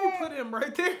 and why would you put him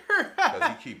right there?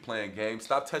 Because he keep playing games.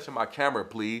 Stop touching my camera,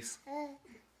 please.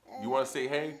 You want to say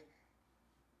hey?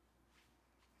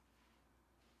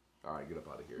 All right, get up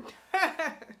out of here.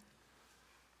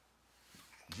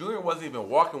 Junior wasn't even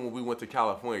walking when we went to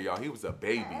California, y'all. He was a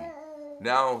baby.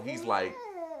 Now he's like,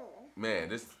 man,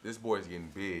 this boy's getting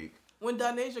big. When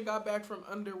Donasia got back from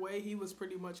underway, he was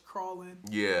pretty much crawling.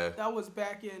 Yeah. That was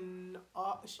back in,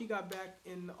 she got back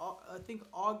in, I think,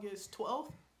 August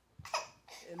 12th.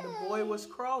 And the boy was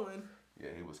crawling. Yeah,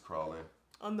 he was crawling.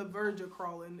 On the verge of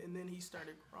crawling, and then he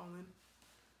started crawling.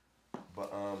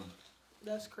 But,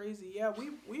 that's crazy. Yeah,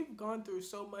 we've gone through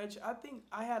so much. I think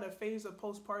I had a phase of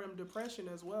postpartum depression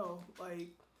as well. Like,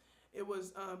 it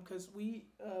was because we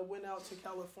went out to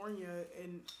California,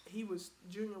 and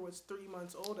Junior was 3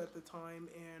 months old at the time,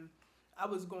 and I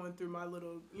was going through my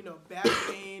little, back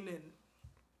pain and,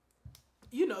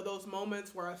 those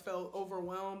moments where I felt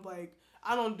overwhelmed. Like,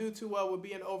 I don't do too well with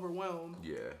being overwhelmed.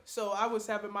 Yeah. So I was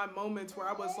having my moments where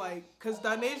I was like, because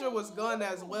Donasia was gone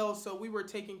as well, so we were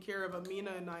taking care of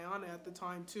Amina and Nyana at the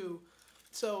time too.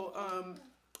 So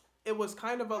it was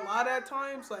kind of a lot at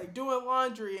times, like doing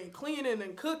laundry and cleaning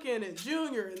and cooking and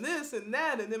Junior and this and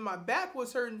that. And then my back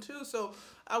was hurting too. So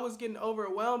I was getting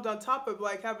overwhelmed on top of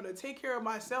like having to take care of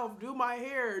myself, do my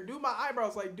hair, do my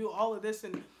eyebrows, like do all of this.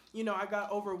 And, you know, I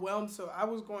got overwhelmed. So I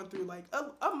was going through like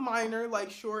a minor,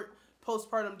 like short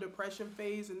postpartum depression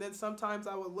phase. And then sometimes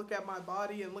I would look at my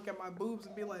body and look at my boobs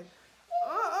and be like,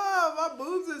 my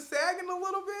boobs is sagging a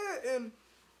little bit. And,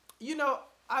 you know,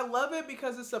 I love it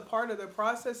because it's a part of the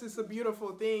process. It's a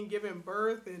beautiful thing, giving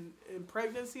birth and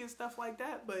pregnancy and stuff like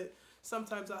that. But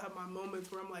sometimes I have my moments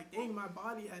where I'm like, dang, my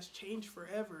body has changed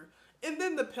forever. And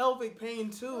then the pelvic pain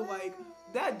too, like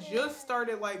that just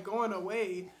started like going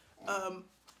away.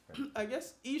 I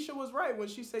guess Isha was right when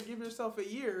she said, give yourself a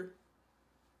year.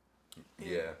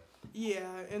 Yeah. Yeah.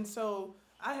 And so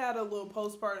I had a little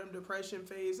postpartum depression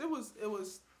phase. It was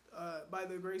by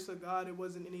the grace of God, it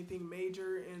wasn't anything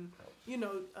major. And, you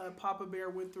know, Papa Bear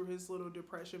went through his little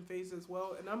depression phase as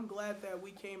well. And I'm glad that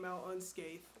we came out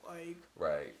unscathed. Like,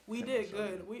 right. We did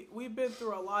good. We've been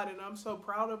through a lot, and I'm so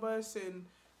proud of us. And,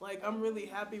 like, I'm really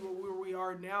happy with where we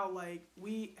are now. Like,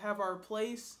 we have our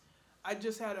place. I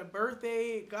just had a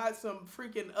birthday, got some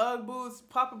freaking UGG boots.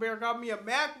 Papa Bear got me a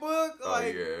MacBook.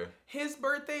 Like, yeah. His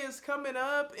birthday is coming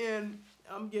up, and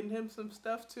I'm getting him some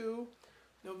stuff, too.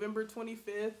 November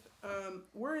 25th.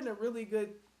 We're in a really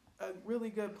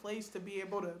good place to be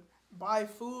able to buy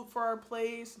food for our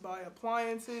place, buy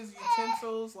appliances,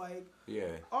 utensils, like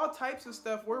all types of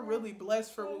stuff. We're really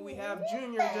blessed for what we have.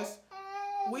 Junior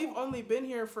we've only been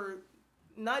here for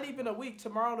not even a week.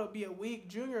 Tomorrow it'll be a week.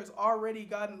 Junior's already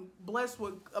gotten blessed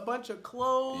with a bunch of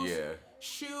clothes,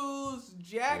 shoes,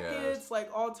 jackets,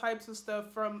 like all types of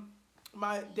stuff from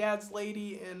my dad's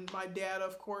lady and my dad,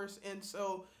 of course. And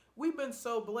so we've been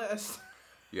so blessed.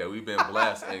 Yeah, we've been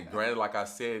blessed. And granted, like I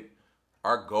said,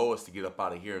 our goal is to get up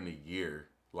out of here in a year.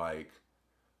 Like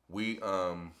we're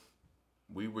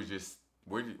just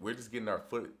getting our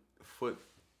foot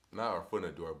not our foot in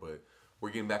the door, but we're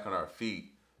getting back on our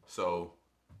feet. So,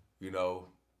 you know,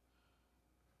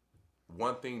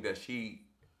 one thing that she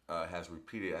has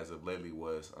repeated as of lately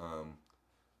was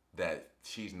that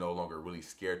she's no longer really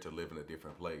scared to live in a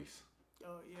different place.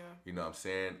 Oh yeah. You know what I'm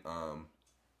saying?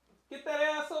 Get that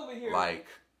ass over here. Like,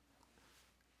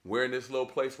 we're in this little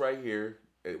place right here,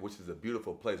 which is a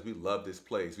beautiful place. We love this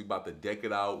place. We about to deck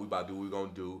it out. We about to do what we're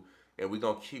gonna do, and we're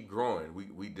gonna keep growing.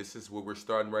 We this is where we're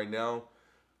starting right now.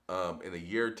 In a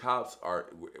year tops,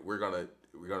 we're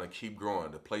gonna keep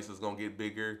growing. The place is gonna get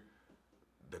bigger.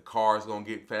 The car's gonna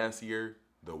get fancier.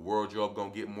 The wardrobe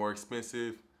gonna get more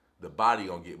expensive. The body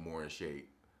gonna get more in shape.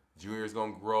 Junior's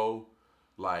gonna grow.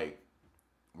 Like,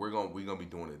 we're gonna be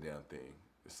doing the damn thing.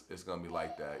 It's gonna be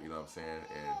like that, you know what I'm saying?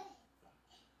 And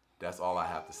that's all I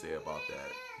have to say about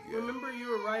that. Yeah. Remember you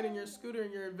were riding your scooter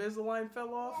and your Invisalign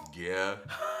fell off? Yeah.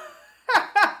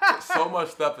 So much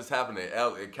stuff is happening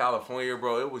in California,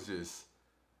 bro. It was just...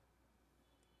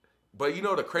 But you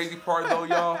know the crazy part though,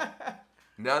 y'all?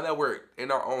 Now that we're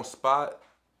in our own spot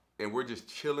and we're just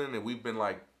chilling and we've been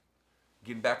like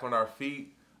getting back on our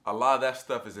feet, a lot of that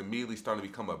stuff is immediately starting to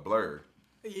become a blur.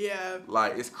 Yeah.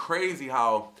 Like, it's crazy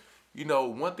how... You know,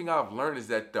 one thing I've learned is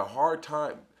that the hard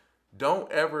time, don't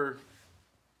ever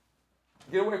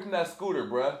get away from that scooter,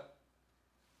 bruh.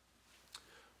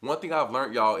 One thing I've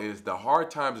learned, y'all, is the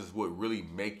hard times is what really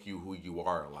make you who you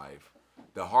are in life.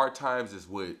 The hard times is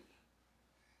what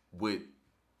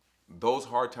those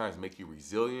hard times make you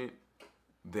resilient.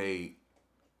 The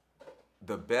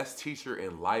best teacher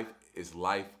in life is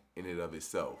life in and of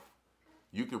itself.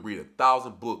 You can read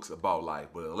 1,000 books about life,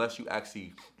 but unless you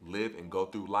actually live and go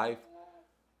through life,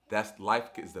 life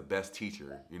is the best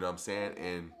teacher. You know what I'm saying?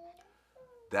 And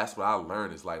that's what I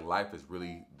learned is like life is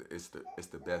really it's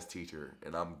the best teacher.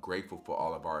 And I'm grateful for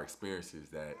all of our experiences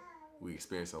that we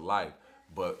experience in life.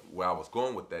 But where I was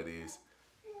going with that is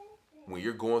when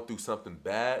you're going through something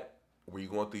bad, when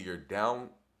you're going through your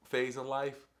down phase in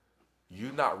life,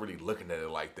 you're not really looking at it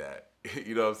like that.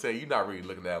 You know what I'm saying? You're not really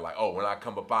looking at it like, oh, when I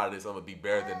come up out of this, I'm going to be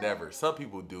better than ever. Some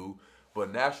people do.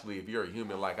 But naturally, if you're a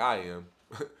human like I am,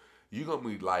 you're going to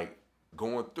be like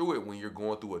going through it when you're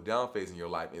going through a down phase in your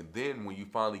life. And then when you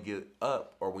finally get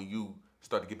up or when you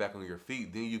start to get back on your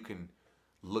feet, then you can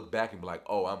look back and be like,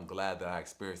 oh, I'm glad that I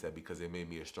experienced that because it made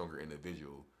me a stronger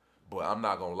individual. But I'm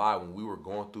not going to lie, when we were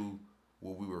going through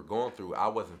what we were going through, I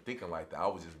wasn't thinking like that. I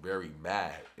was just very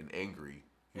mad and angry.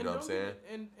 You know what I'm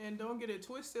saying? And don't get it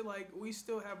twisted. Like, we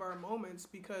still have our moments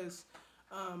because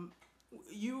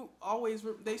you always,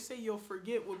 they say you'll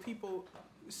forget what people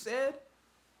said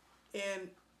and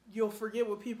you'll forget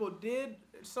what people did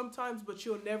sometimes, but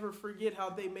you'll never forget how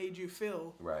they made you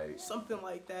feel. Right. Something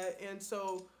like that. And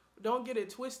so don't get it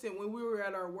twisted. When we were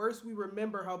at our worst, we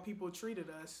remember how people treated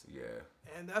us. Yeah.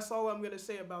 And that's all I'm gonna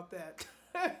say about that.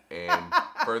 And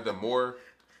furthermore,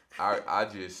 I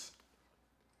just,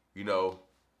 you know,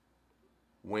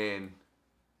 when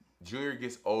Junior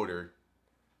gets older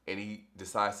and he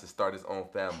decides to start his own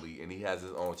family and he has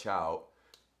his own child,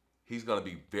 he's gonna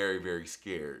be very, very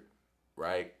scared,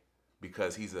 right?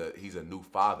 Because he's a new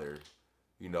father,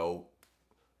 you know.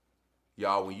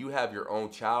 Y'all, when you have your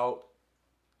own child,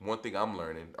 one thing I'm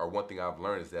learning, or one thing I've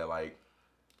learned, is that, like,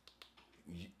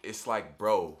 it's like,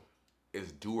 bro,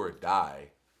 it's do or die.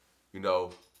 You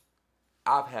know,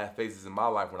 I've had phases in my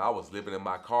life when I was living in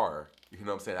my car. You know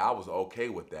what I'm saying? I was okay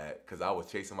with that because I was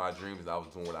chasing my dreams and I was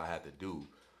doing what I had to do.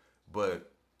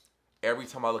 But every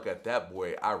time I look at that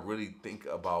boy, I really think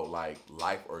about, like,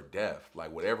 life or death.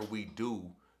 Like, whatever we do,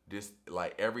 this,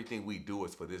 like, everything we do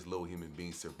is for this little human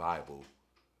being's survival.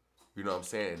 You know what I'm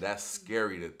saying? And that's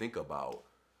scary to think about.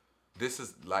 This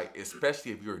is, like,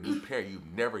 especially if you're a new parent,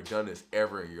 you've never done this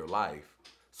ever in your life.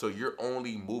 So you're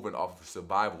only moving off of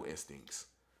survival instincts.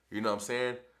 You know what I'm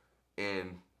saying?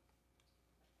 And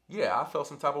yeah, I felt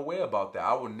some type of way about that.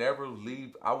 I would never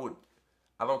leave. I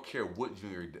don't care what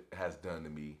Junior has done to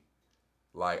me.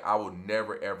 Like, I would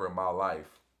never, ever in my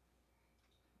life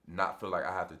not feel like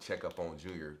I have to check up on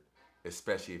Junior,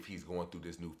 especially if he's going through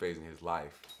this new phase in his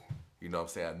life. You know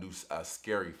what I'm saying? A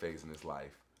scary phase in his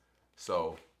life.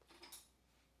 So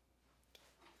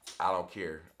I don't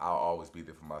care. I'll always be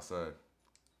there for my son.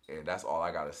 And that's all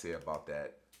I got to say about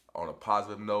that. On a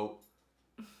positive note,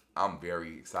 I'm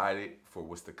very excited for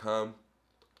what's to come.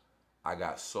 I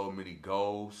got so many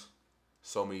goals,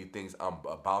 so many things I'm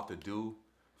about to do.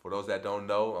 For those that don't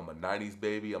know, I'm a 90s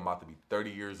baby. I'm about to be 30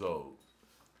 years old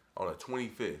on the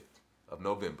 25th of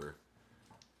November.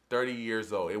 30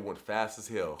 years old. It went fast as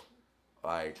hell.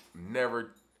 Like,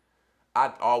 never...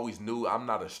 I always knew I'm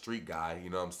not a street guy, you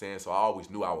know what I'm saying? So I always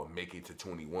knew I would make it to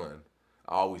 21.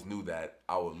 I always knew that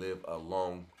I would live a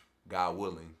long, God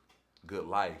willing, good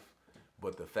life.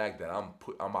 But the fact that I'm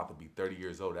about to be 30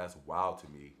 years old, that's wild to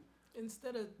me.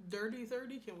 Instead of dirty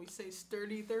 30, can we say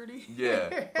sturdy 30?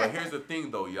 Yeah, but here's the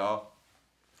thing though, y'all.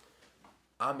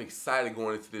 I'm excited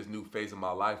going into this new phase of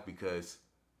my life because,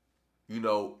 you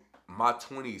know, my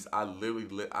 20s, I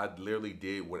literally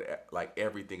did like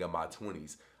everything in my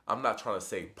 20s. I'm not trying to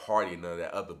say party and none of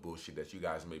that other bullshit that you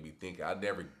guys may be thinking. I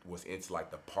never was into,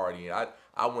 like, the partying.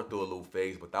 I went through a little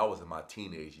phase, but that was in my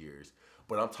teenage years.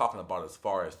 But I'm talking about as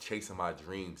far as chasing my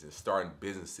dreams and starting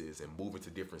businesses and moving to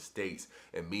different states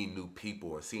and meeting new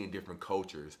people and seeing different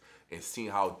cultures and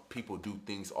seeing how people do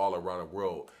things all around the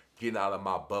world, getting out of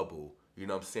my bubble, you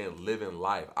know what I'm saying, living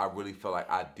life. I really felt like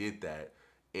I did that,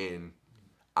 and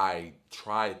I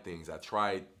tried things. I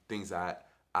tried things I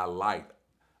liked.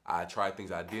 I tried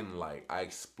things I didn't like. I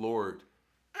explored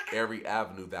every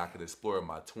avenue that I could explore in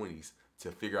my 20s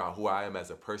to figure out who I am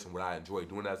as a person, what I enjoy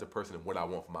doing as a person, and what I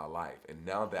want for my life. And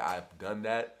now that I've done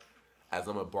that, as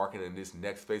I'm embarking in this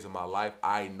next phase of my life,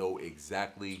 I know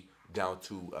exactly down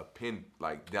to a pin,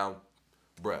 like down,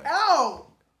 bruh. Ow!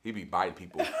 He be biting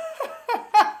people.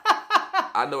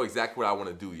 I know exactly what I want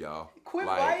to do, y'all. Quit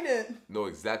biting. Know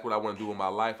exactly what I want to do in my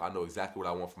life. I know exactly what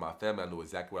I want for my family. I know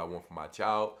exactly what I want for my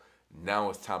child. Now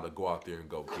it's time to go out there and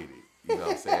go get it. You know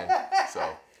what I'm saying? So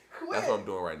that's what I'm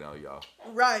doing right now, y'all.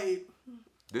 Right.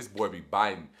 This boy be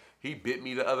biting. He bit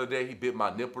me the other day. He bit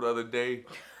my nipple the other day.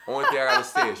 Only thing I gotta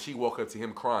say is she woke up to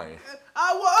him crying.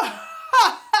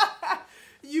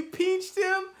 You pinched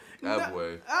him? That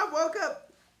boy. I woke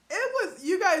up. It was,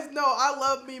 you guys know I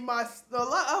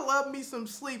love me some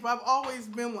sleep. I've always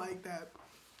been like that.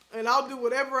 And I'll do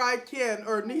whatever I can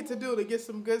or need to do to get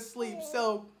some good sleep.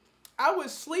 So I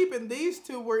was sleeping. These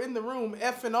two were in the room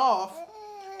effing off.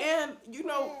 And you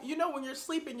know when you're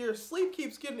sleeping, your sleep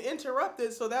keeps getting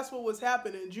interrupted. So that's what was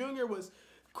happening. Junior was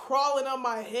crawling on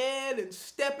my head and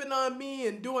stepping on me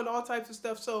and doing all types of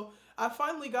stuff. So I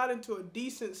finally got into a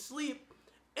decent sleep.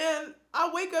 And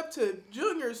I wake up to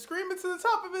Junior screaming to the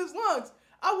top of his lungs.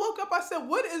 I woke up, I said,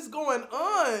 what is going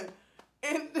on?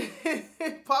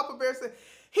 And Papa Bear said,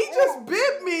 he just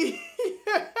bit me.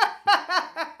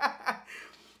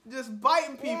 Just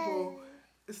biting people.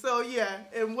 So, yeah.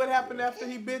 And what happened after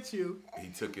he bit you? He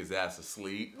took his ass to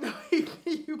sleep. No,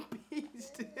 you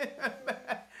beast him.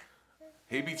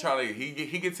 He be trying to,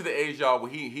 he gets to the age, y'all,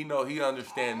 where he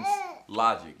understands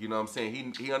logic. You know what I'm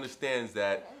saying? He understands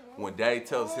that when Daddy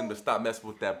tells him to stop messing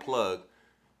with that plug,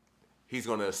 he's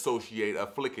going to associate a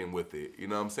flicking with it. You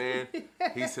know what I'm saying?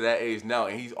 He's to that age now.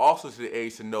 And he's also to the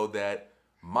age to know that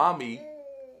Mommy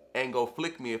ain't going to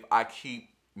flick me if I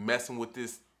keep messing with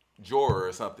this drawer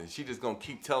or something. She just going to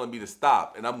keep telling me to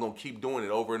stop. And I'm going to keep doing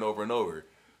it over and over and over.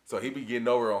 So he be getting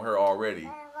over on her already.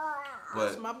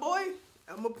 That's But my boy.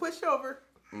 I'm gonna push over.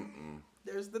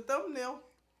 There's the thumbnail.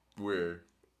 where?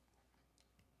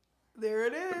 There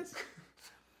it is.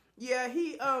 Yeah,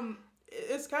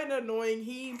 it's kind of annoying.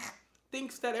 He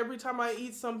thinks that every time I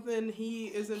eat something, he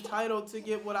is entitled to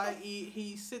get what I eat.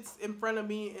 He sits in front of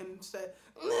me and says,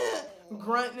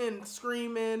 grunting and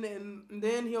screaming, and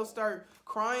then he'll start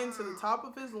crying to the top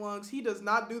of his lungs. He does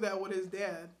not do that with his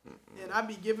dad, and I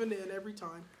be giving in every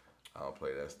time. I don't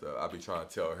play that stuff. I be trying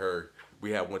to tell her.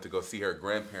 We went to go see her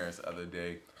grandparents the other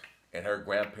day, and her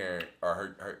grandparent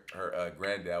or her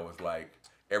granddad was like,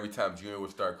 every time Junior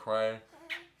would start crying,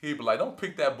 he'd be like, "Don't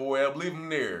pick that boy up, leave him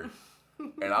there."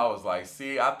 And I was like,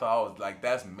 see, I thought I was like,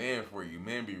 that's men for you.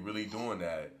 Men be really doing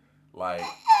that. Like,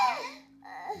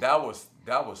 that was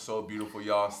so beautiful,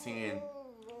 y'all. Seeing,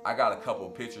 I got a couple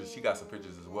of pictures. She got some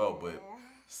pictures as well, but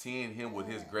seeing him with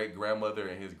his great grandmother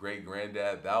and his great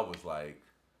granddad, that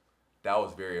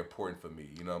was very important for me.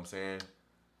 You know what I'm saying?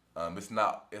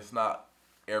 It's not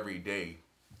every day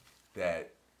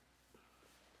that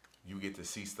you get to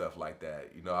see stuff like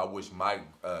that. You know, I wish my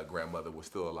grandmother was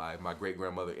still alive. My great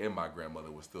grandmother and my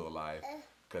grandmother was still alive,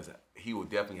 because he would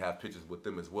definitely have pictures with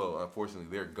them as well. Unfortunately,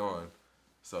 they're gone,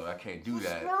 so I can't do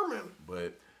that.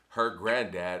 But her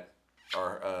granddad,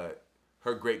 or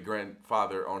her great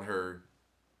grandfather on her,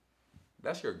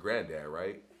 that's your granddad,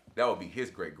 right? That would be his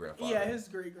great grandfather. Yeah, his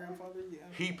great grandfather. Yeah.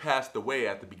 He passed away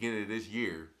at the beginning of this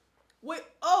year. Wait.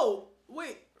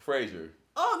 Frazier.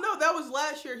 Oh no, that was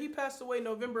last year. He passed away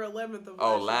November 11th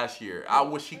of last year. I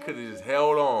wish he could have just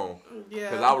held on. Yeah.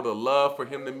 Because I would have loved for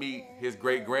him to meet his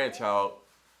great grandchild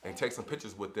and take some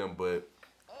pictures with them, but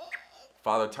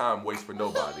Father Time waits for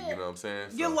nobody. You know what I'm saying?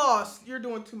 You're lost. You're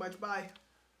doing too much. Bye.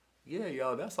 Yeah,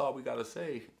 y'all. That's all we gotta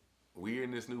say. We're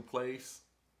in this new place.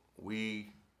 We've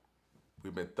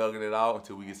been thugging it out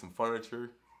until we get some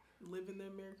furniture. Living the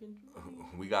American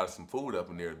dream. We got some food up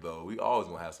in there, though. We always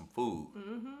gonna have some food.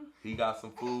 He got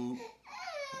some food.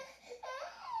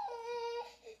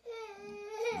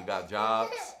 We got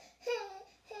jobs.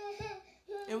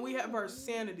 And we have our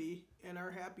sanity and our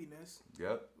happiness.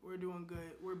 Yep. We're doing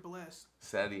good. We're blessed.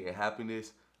 Sanity and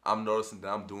happiness. I'm noticing that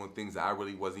I'm doing things that I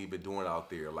really wasn't even doing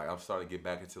out there. Like, I'm starting to get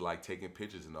back into, like, taking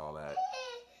pictures and all that.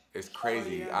 It's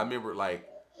crazy. Oh, yeah. I remember, like,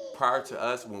 prior to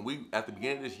us, at the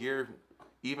beginning of this year,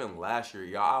 even last year,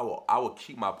 y'all, I would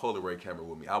keep my Polaroid camera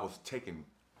with me. I was taking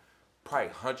probably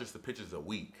hundreds of pictures a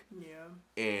week. Yeah.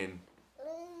 And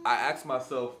I asked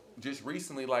myself just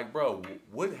recently, like, bro,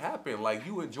 what happened? Like,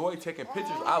 you enjoy taking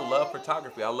pictures. I love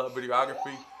photography. I love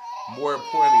videography. More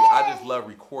importantly, I just love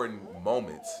recording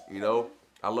moments, you know?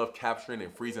 I love capturing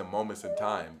and freezing moments in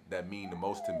time that mean the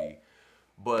most to me.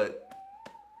 But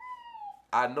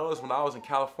I noticed when I was in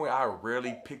California, I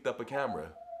rarely picked up a camera.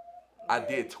 I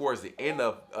did towards the end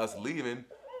of us leaving,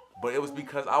 but it was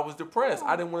because I was depressed.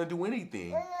 I didn't want to do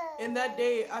anything. And that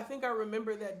day, I think I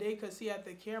remember that day because he had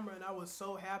the camera, and I was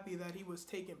so happy that he was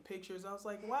taking pictures. I was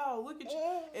like, wow, look at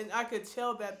you. And I could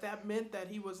tell that meant that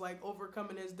he was, like,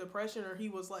 overcoming his depression, or he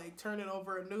was, like, turning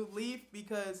over a new leaf,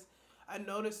 because I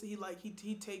noticed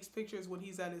he takes pictures when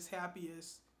he's at his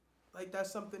happiest. Like,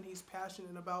 that's something he's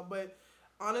passionate about. But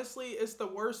honestly, it's the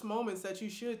worst moments that you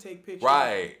should take pictures.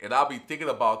 Right. And I'll be thinking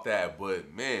about that,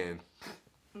 but, man.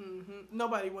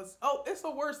 Nobody wants. Oh, it's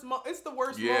the worst. It's the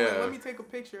worst Yeah. moment. Let me take a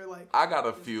picture. Like, I got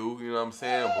a few, you know what I'm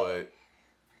saying? But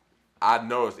I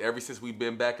noticed ever since we've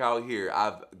been back out here,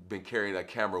 I've been carrying a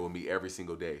camera with me every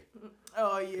single day.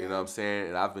 oh yeah. You know what I'm saying?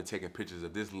 And I've been taking pictures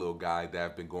of this little guy that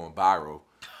have been going viral.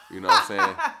 You know what I'm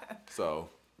saying? So.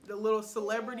 The little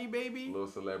celebrity baby. Little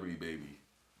celebrity baby.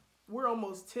 We're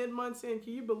almost 10 months in.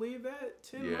 Can you believe that?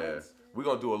 10 Yeah. months? We're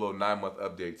going to do a little 9-month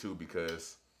update, too,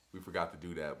 because we forgot to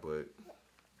do that. But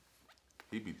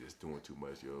he be just doing too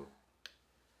much, yo.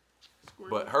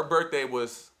 But her birthday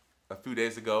was a few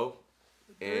days ago.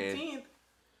 And 13th.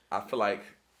 I feel like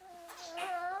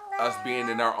us being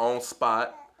in our own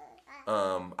spot,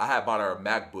 I had bought her a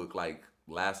MacBook, like,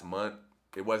 last month.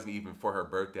 It wasn't even for her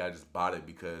birthday. I just bought it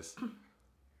because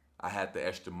I had the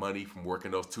extra money from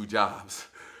working those 2 jobs.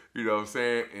 You know what I'm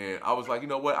saying? And I was like, you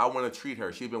know what? I want to treat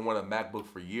her. She's been wanting a MacBook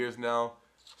for years now.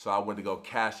 So I went to go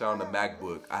cash out on the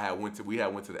MacBook. We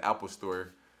went to the Apple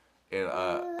store at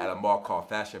a mall called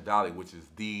Fashion Valley, which is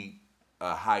the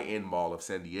high-end mall of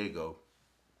San Diego.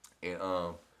 And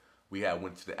we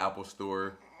went to the Apple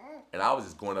store, and I was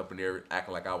just going up in there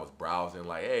acting like I was browsing,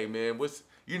 like, hey man,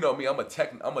 you know me, I'm a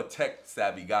tech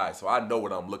savvy guy, so I know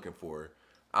what I'm looking for.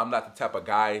 I'm not the type of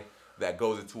guy that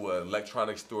goes into an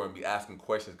electronics store and be asking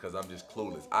questions because I'm just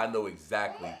clueless. I know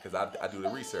exactly because I do the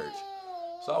research.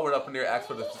 So I went up in there, asked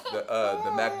for the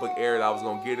MacBook Air that I was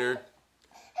gonna get her,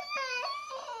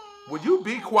 Would you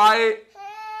be quiet?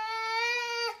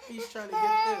 He's trying to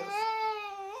get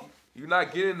this. You're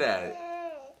not getting that.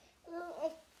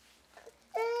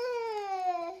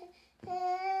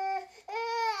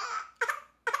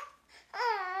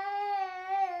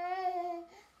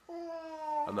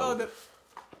 I know. Oh,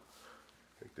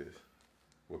 Take this.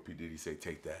 What P. Diddy say?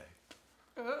 Take that.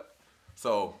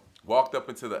 So, walked up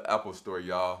into the Apple store,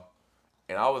 y'all,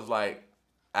 and I was like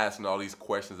asking all these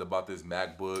questions about this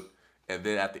MacBook, and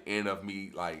then at the end of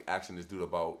me like asking this dude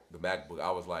about the MacBook,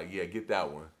 I was like, yeah, get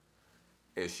that one.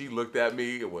 And she looked at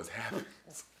me and was happy.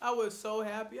 I was so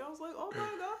happy. I was like, oh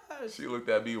my gosh. She looked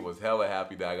at me and was hella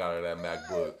happy that I got her that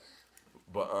MacBook.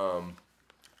 But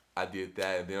I did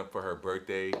that, and then for her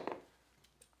birthday,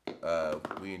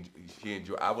 she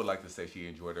enjoyed. I would like to say she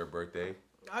enjoyed her birthday.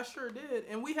 I sure did.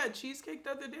 And we had cheesecake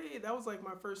the other day. That was like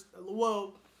my first,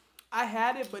 well, I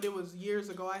had it, but it was years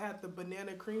ago. I had the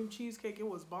banana cream cheesecake. It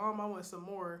was bomb. I want some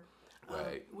more.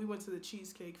 Right. We went to the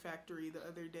Cheesecake Factory the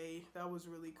other day. That was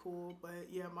really cool. But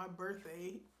yeah, my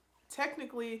birthday,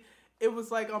 technically, it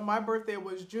was like on my birthday, it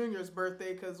was Junior's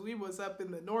birthday because we was up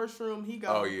in the Nordstrom. He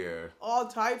got all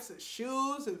types of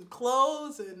shoes and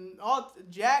clothes and all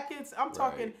jackets. I'm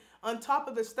talking on top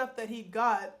of the stuff that he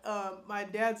got. My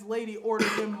dad's lady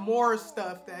ordered him more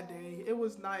stuff that day. It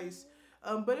was nice.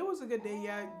 But it was a good day.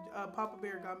 Yeah, Papa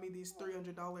Bear got me these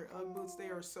 $300 Ugg boots. They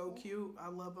are so cute. I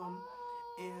love them.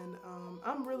 And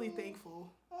I'm really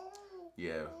thankful.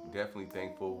 Yeah, definitely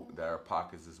thankful that our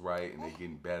pockets is right and they're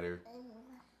getting better.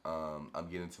 I'm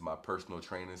getting into my personal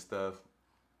training stuff.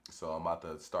 So I'm about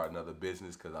to start another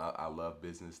business because I love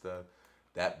business stuff.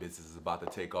 That business is about to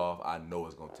take off. I know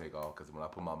it's going to take off because when I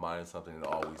put my mind on something,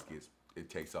 it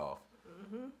takes off.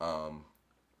 Mm-hmm.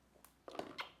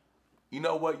 You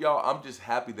know what, y'all? I'm just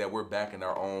happy that we're back in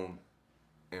our own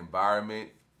environment.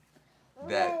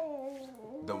 That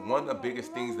one of the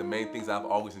biggest things, the main things I've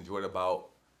always enjoyed about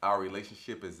our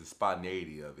relationship is the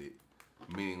spontaneity of it.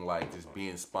 Meaning like just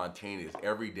being spontaneous.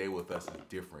 Every day with us is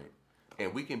different.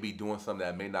 And we can be doing something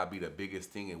that may not be the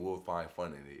biggest thing and we'll find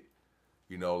fun in it.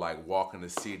 You know, like walking the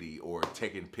city or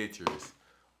taking pictures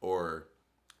or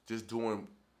just doing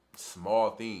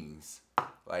small things.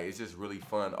 Like it's just really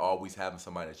fun always having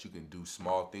somebody that you can do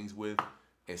small things with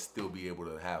and still be able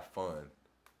to have fun.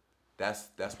 That's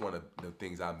one of the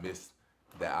things I miss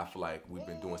that I feel like we've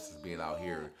been doing since being out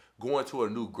here. Going to a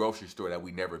new grocery store that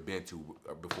we never been to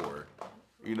before.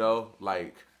 You know,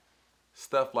 like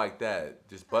stuff like that.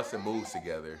 Just busting moves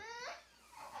together.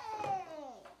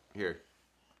 Here.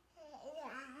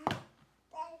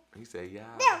 He said,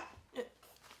 yeah.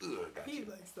 He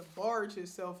likes to barge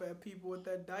himself at people with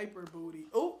that diaper booty.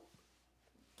 Oh,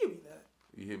 give me that.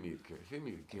 You hit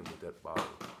me again with that bottle.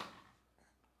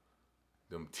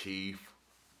 Them teeth.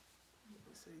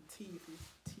 Say teeth.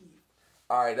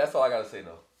 All right, that's all I gotta say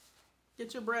though.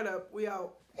 Get your bread up. We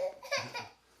out.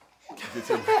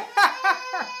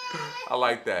 I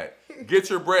like that. Get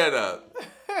your bread up.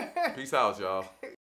 Peace out, y'all.